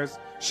liars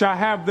shall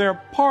have their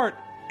part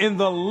in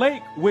the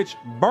lake which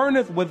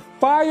burneth with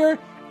fire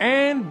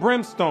and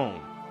brimstone,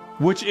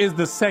 which is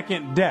the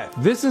second death.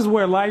 This is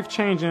where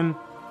life-changing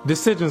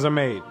decisions are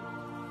made.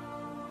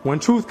 When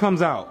truth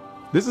comes out,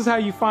 this is how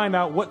you find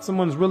out what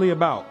someone's really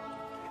about.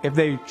 If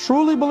they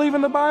truly believe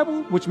in the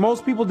Bible, which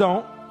most people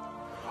don't,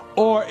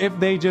 or if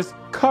they just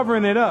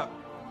covering it up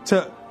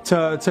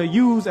to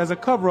use as a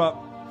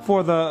cover-up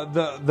for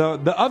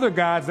the other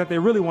gods that they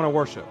really want to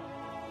worship.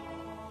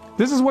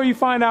 This is where you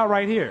find out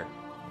right here.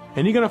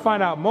 And you're going to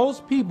find out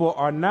most people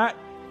are not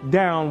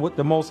down with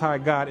the Most High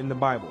God in the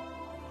Bible.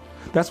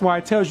 That's why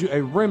it tells you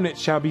a remnant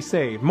shall be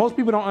saved. Most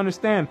people don't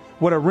understand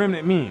what a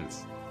remnant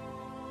means.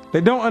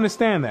 They don't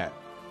understand that.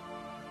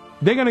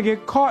 They're going to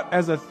get caught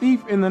as a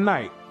thief in the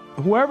night.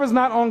 Whoever's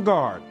not on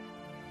guard,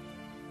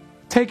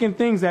 taking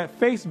things at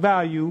face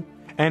value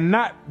and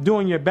not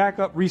doing your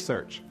backup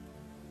research.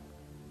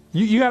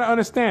 You got to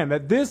understand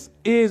that this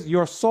is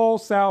your soul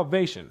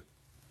salvation.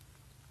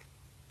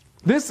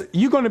 This,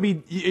 you're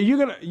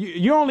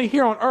only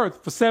here on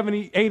earth for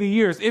 70, 80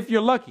 years if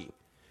you're lucky.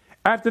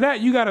 After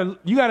that, you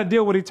gotta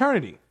deal with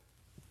eternity.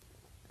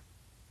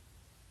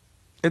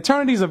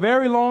 Eternity is a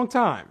very long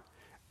time.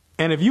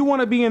 And if you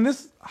want to be in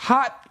this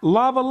hot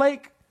lava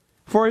lake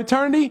for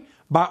eternity,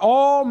 by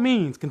all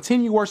means,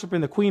 continue worshiping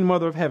the Queen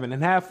Mother of Heaven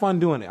and have fun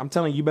doing it. I'm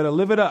telling you, you better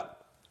live it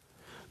up.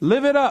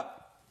 Live it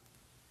up.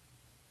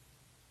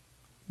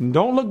 And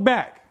don't look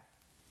back.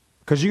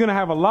 Because you're going to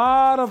have a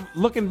lot of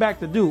looking back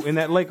to do in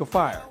that lake of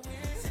fire.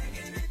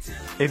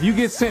 If you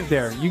get sent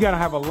there, you got to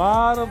have a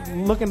lot of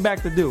looking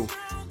back to do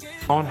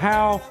on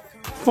how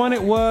fun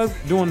it was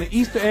doing the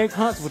Easter egg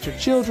hunts with your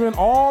children,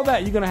 all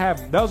that you're going to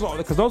have.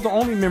 Because those are the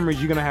only memories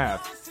you're going to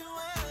have.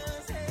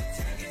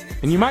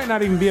 And you might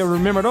not even be able to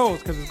remember those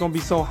because it's going to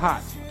be so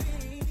hot.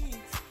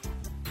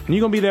 And you're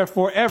going to be there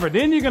forever.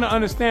 Then you're going to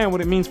understand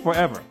what it means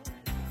forever.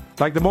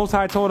 Like the Most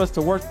High told us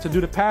to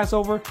do the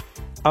Passover,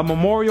 a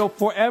memorial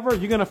forever.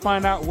 You're going to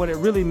find out what it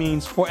really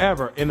means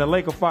forever in the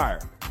lake of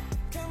fire.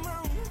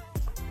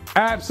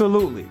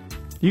 Absolutely.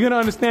 You're going to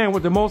understand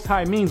what the Most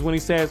High means when he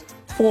says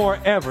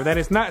forever. That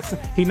it's not,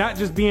 he's not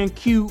just being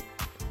cute,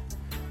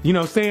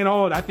 saying,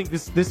 oh, I think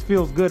this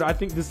feels good. I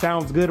think this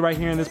sounds good right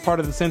here in this part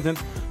of the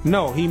sentence.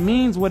 No, he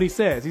means what he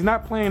says. He's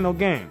not playing no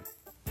game.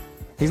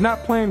 He's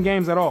not playing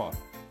games at all.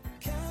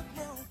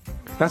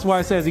 That's why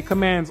it says he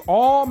commands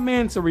all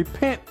men to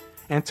repent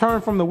and turn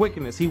from the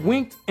wickedness. He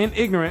winked in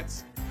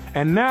ignorance,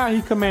 and now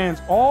he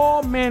commands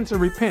all men to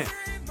repent.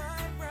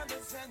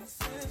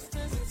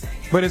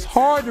 But it's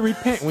hard to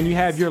repent when you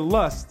have your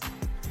lust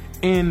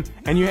and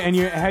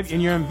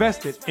you're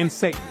invested in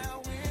Satan.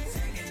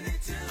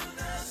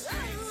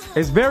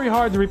 It's very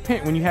hard to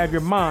repent when you have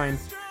your mind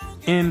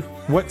in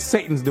what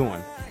Satan's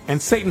doing, and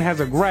Satan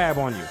has a grab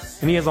on you,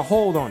 and he has a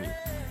hold on you.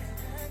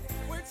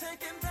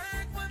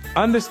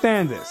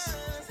 Understand this.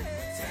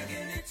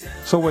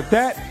 So with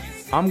that,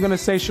 I'm going to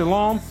say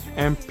shalom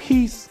and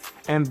peace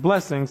and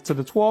blessings to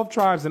the 12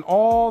 tribes and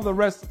all the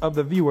rest of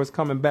the viewers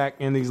coming back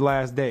in these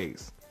last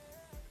days.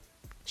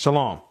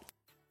 Shalom.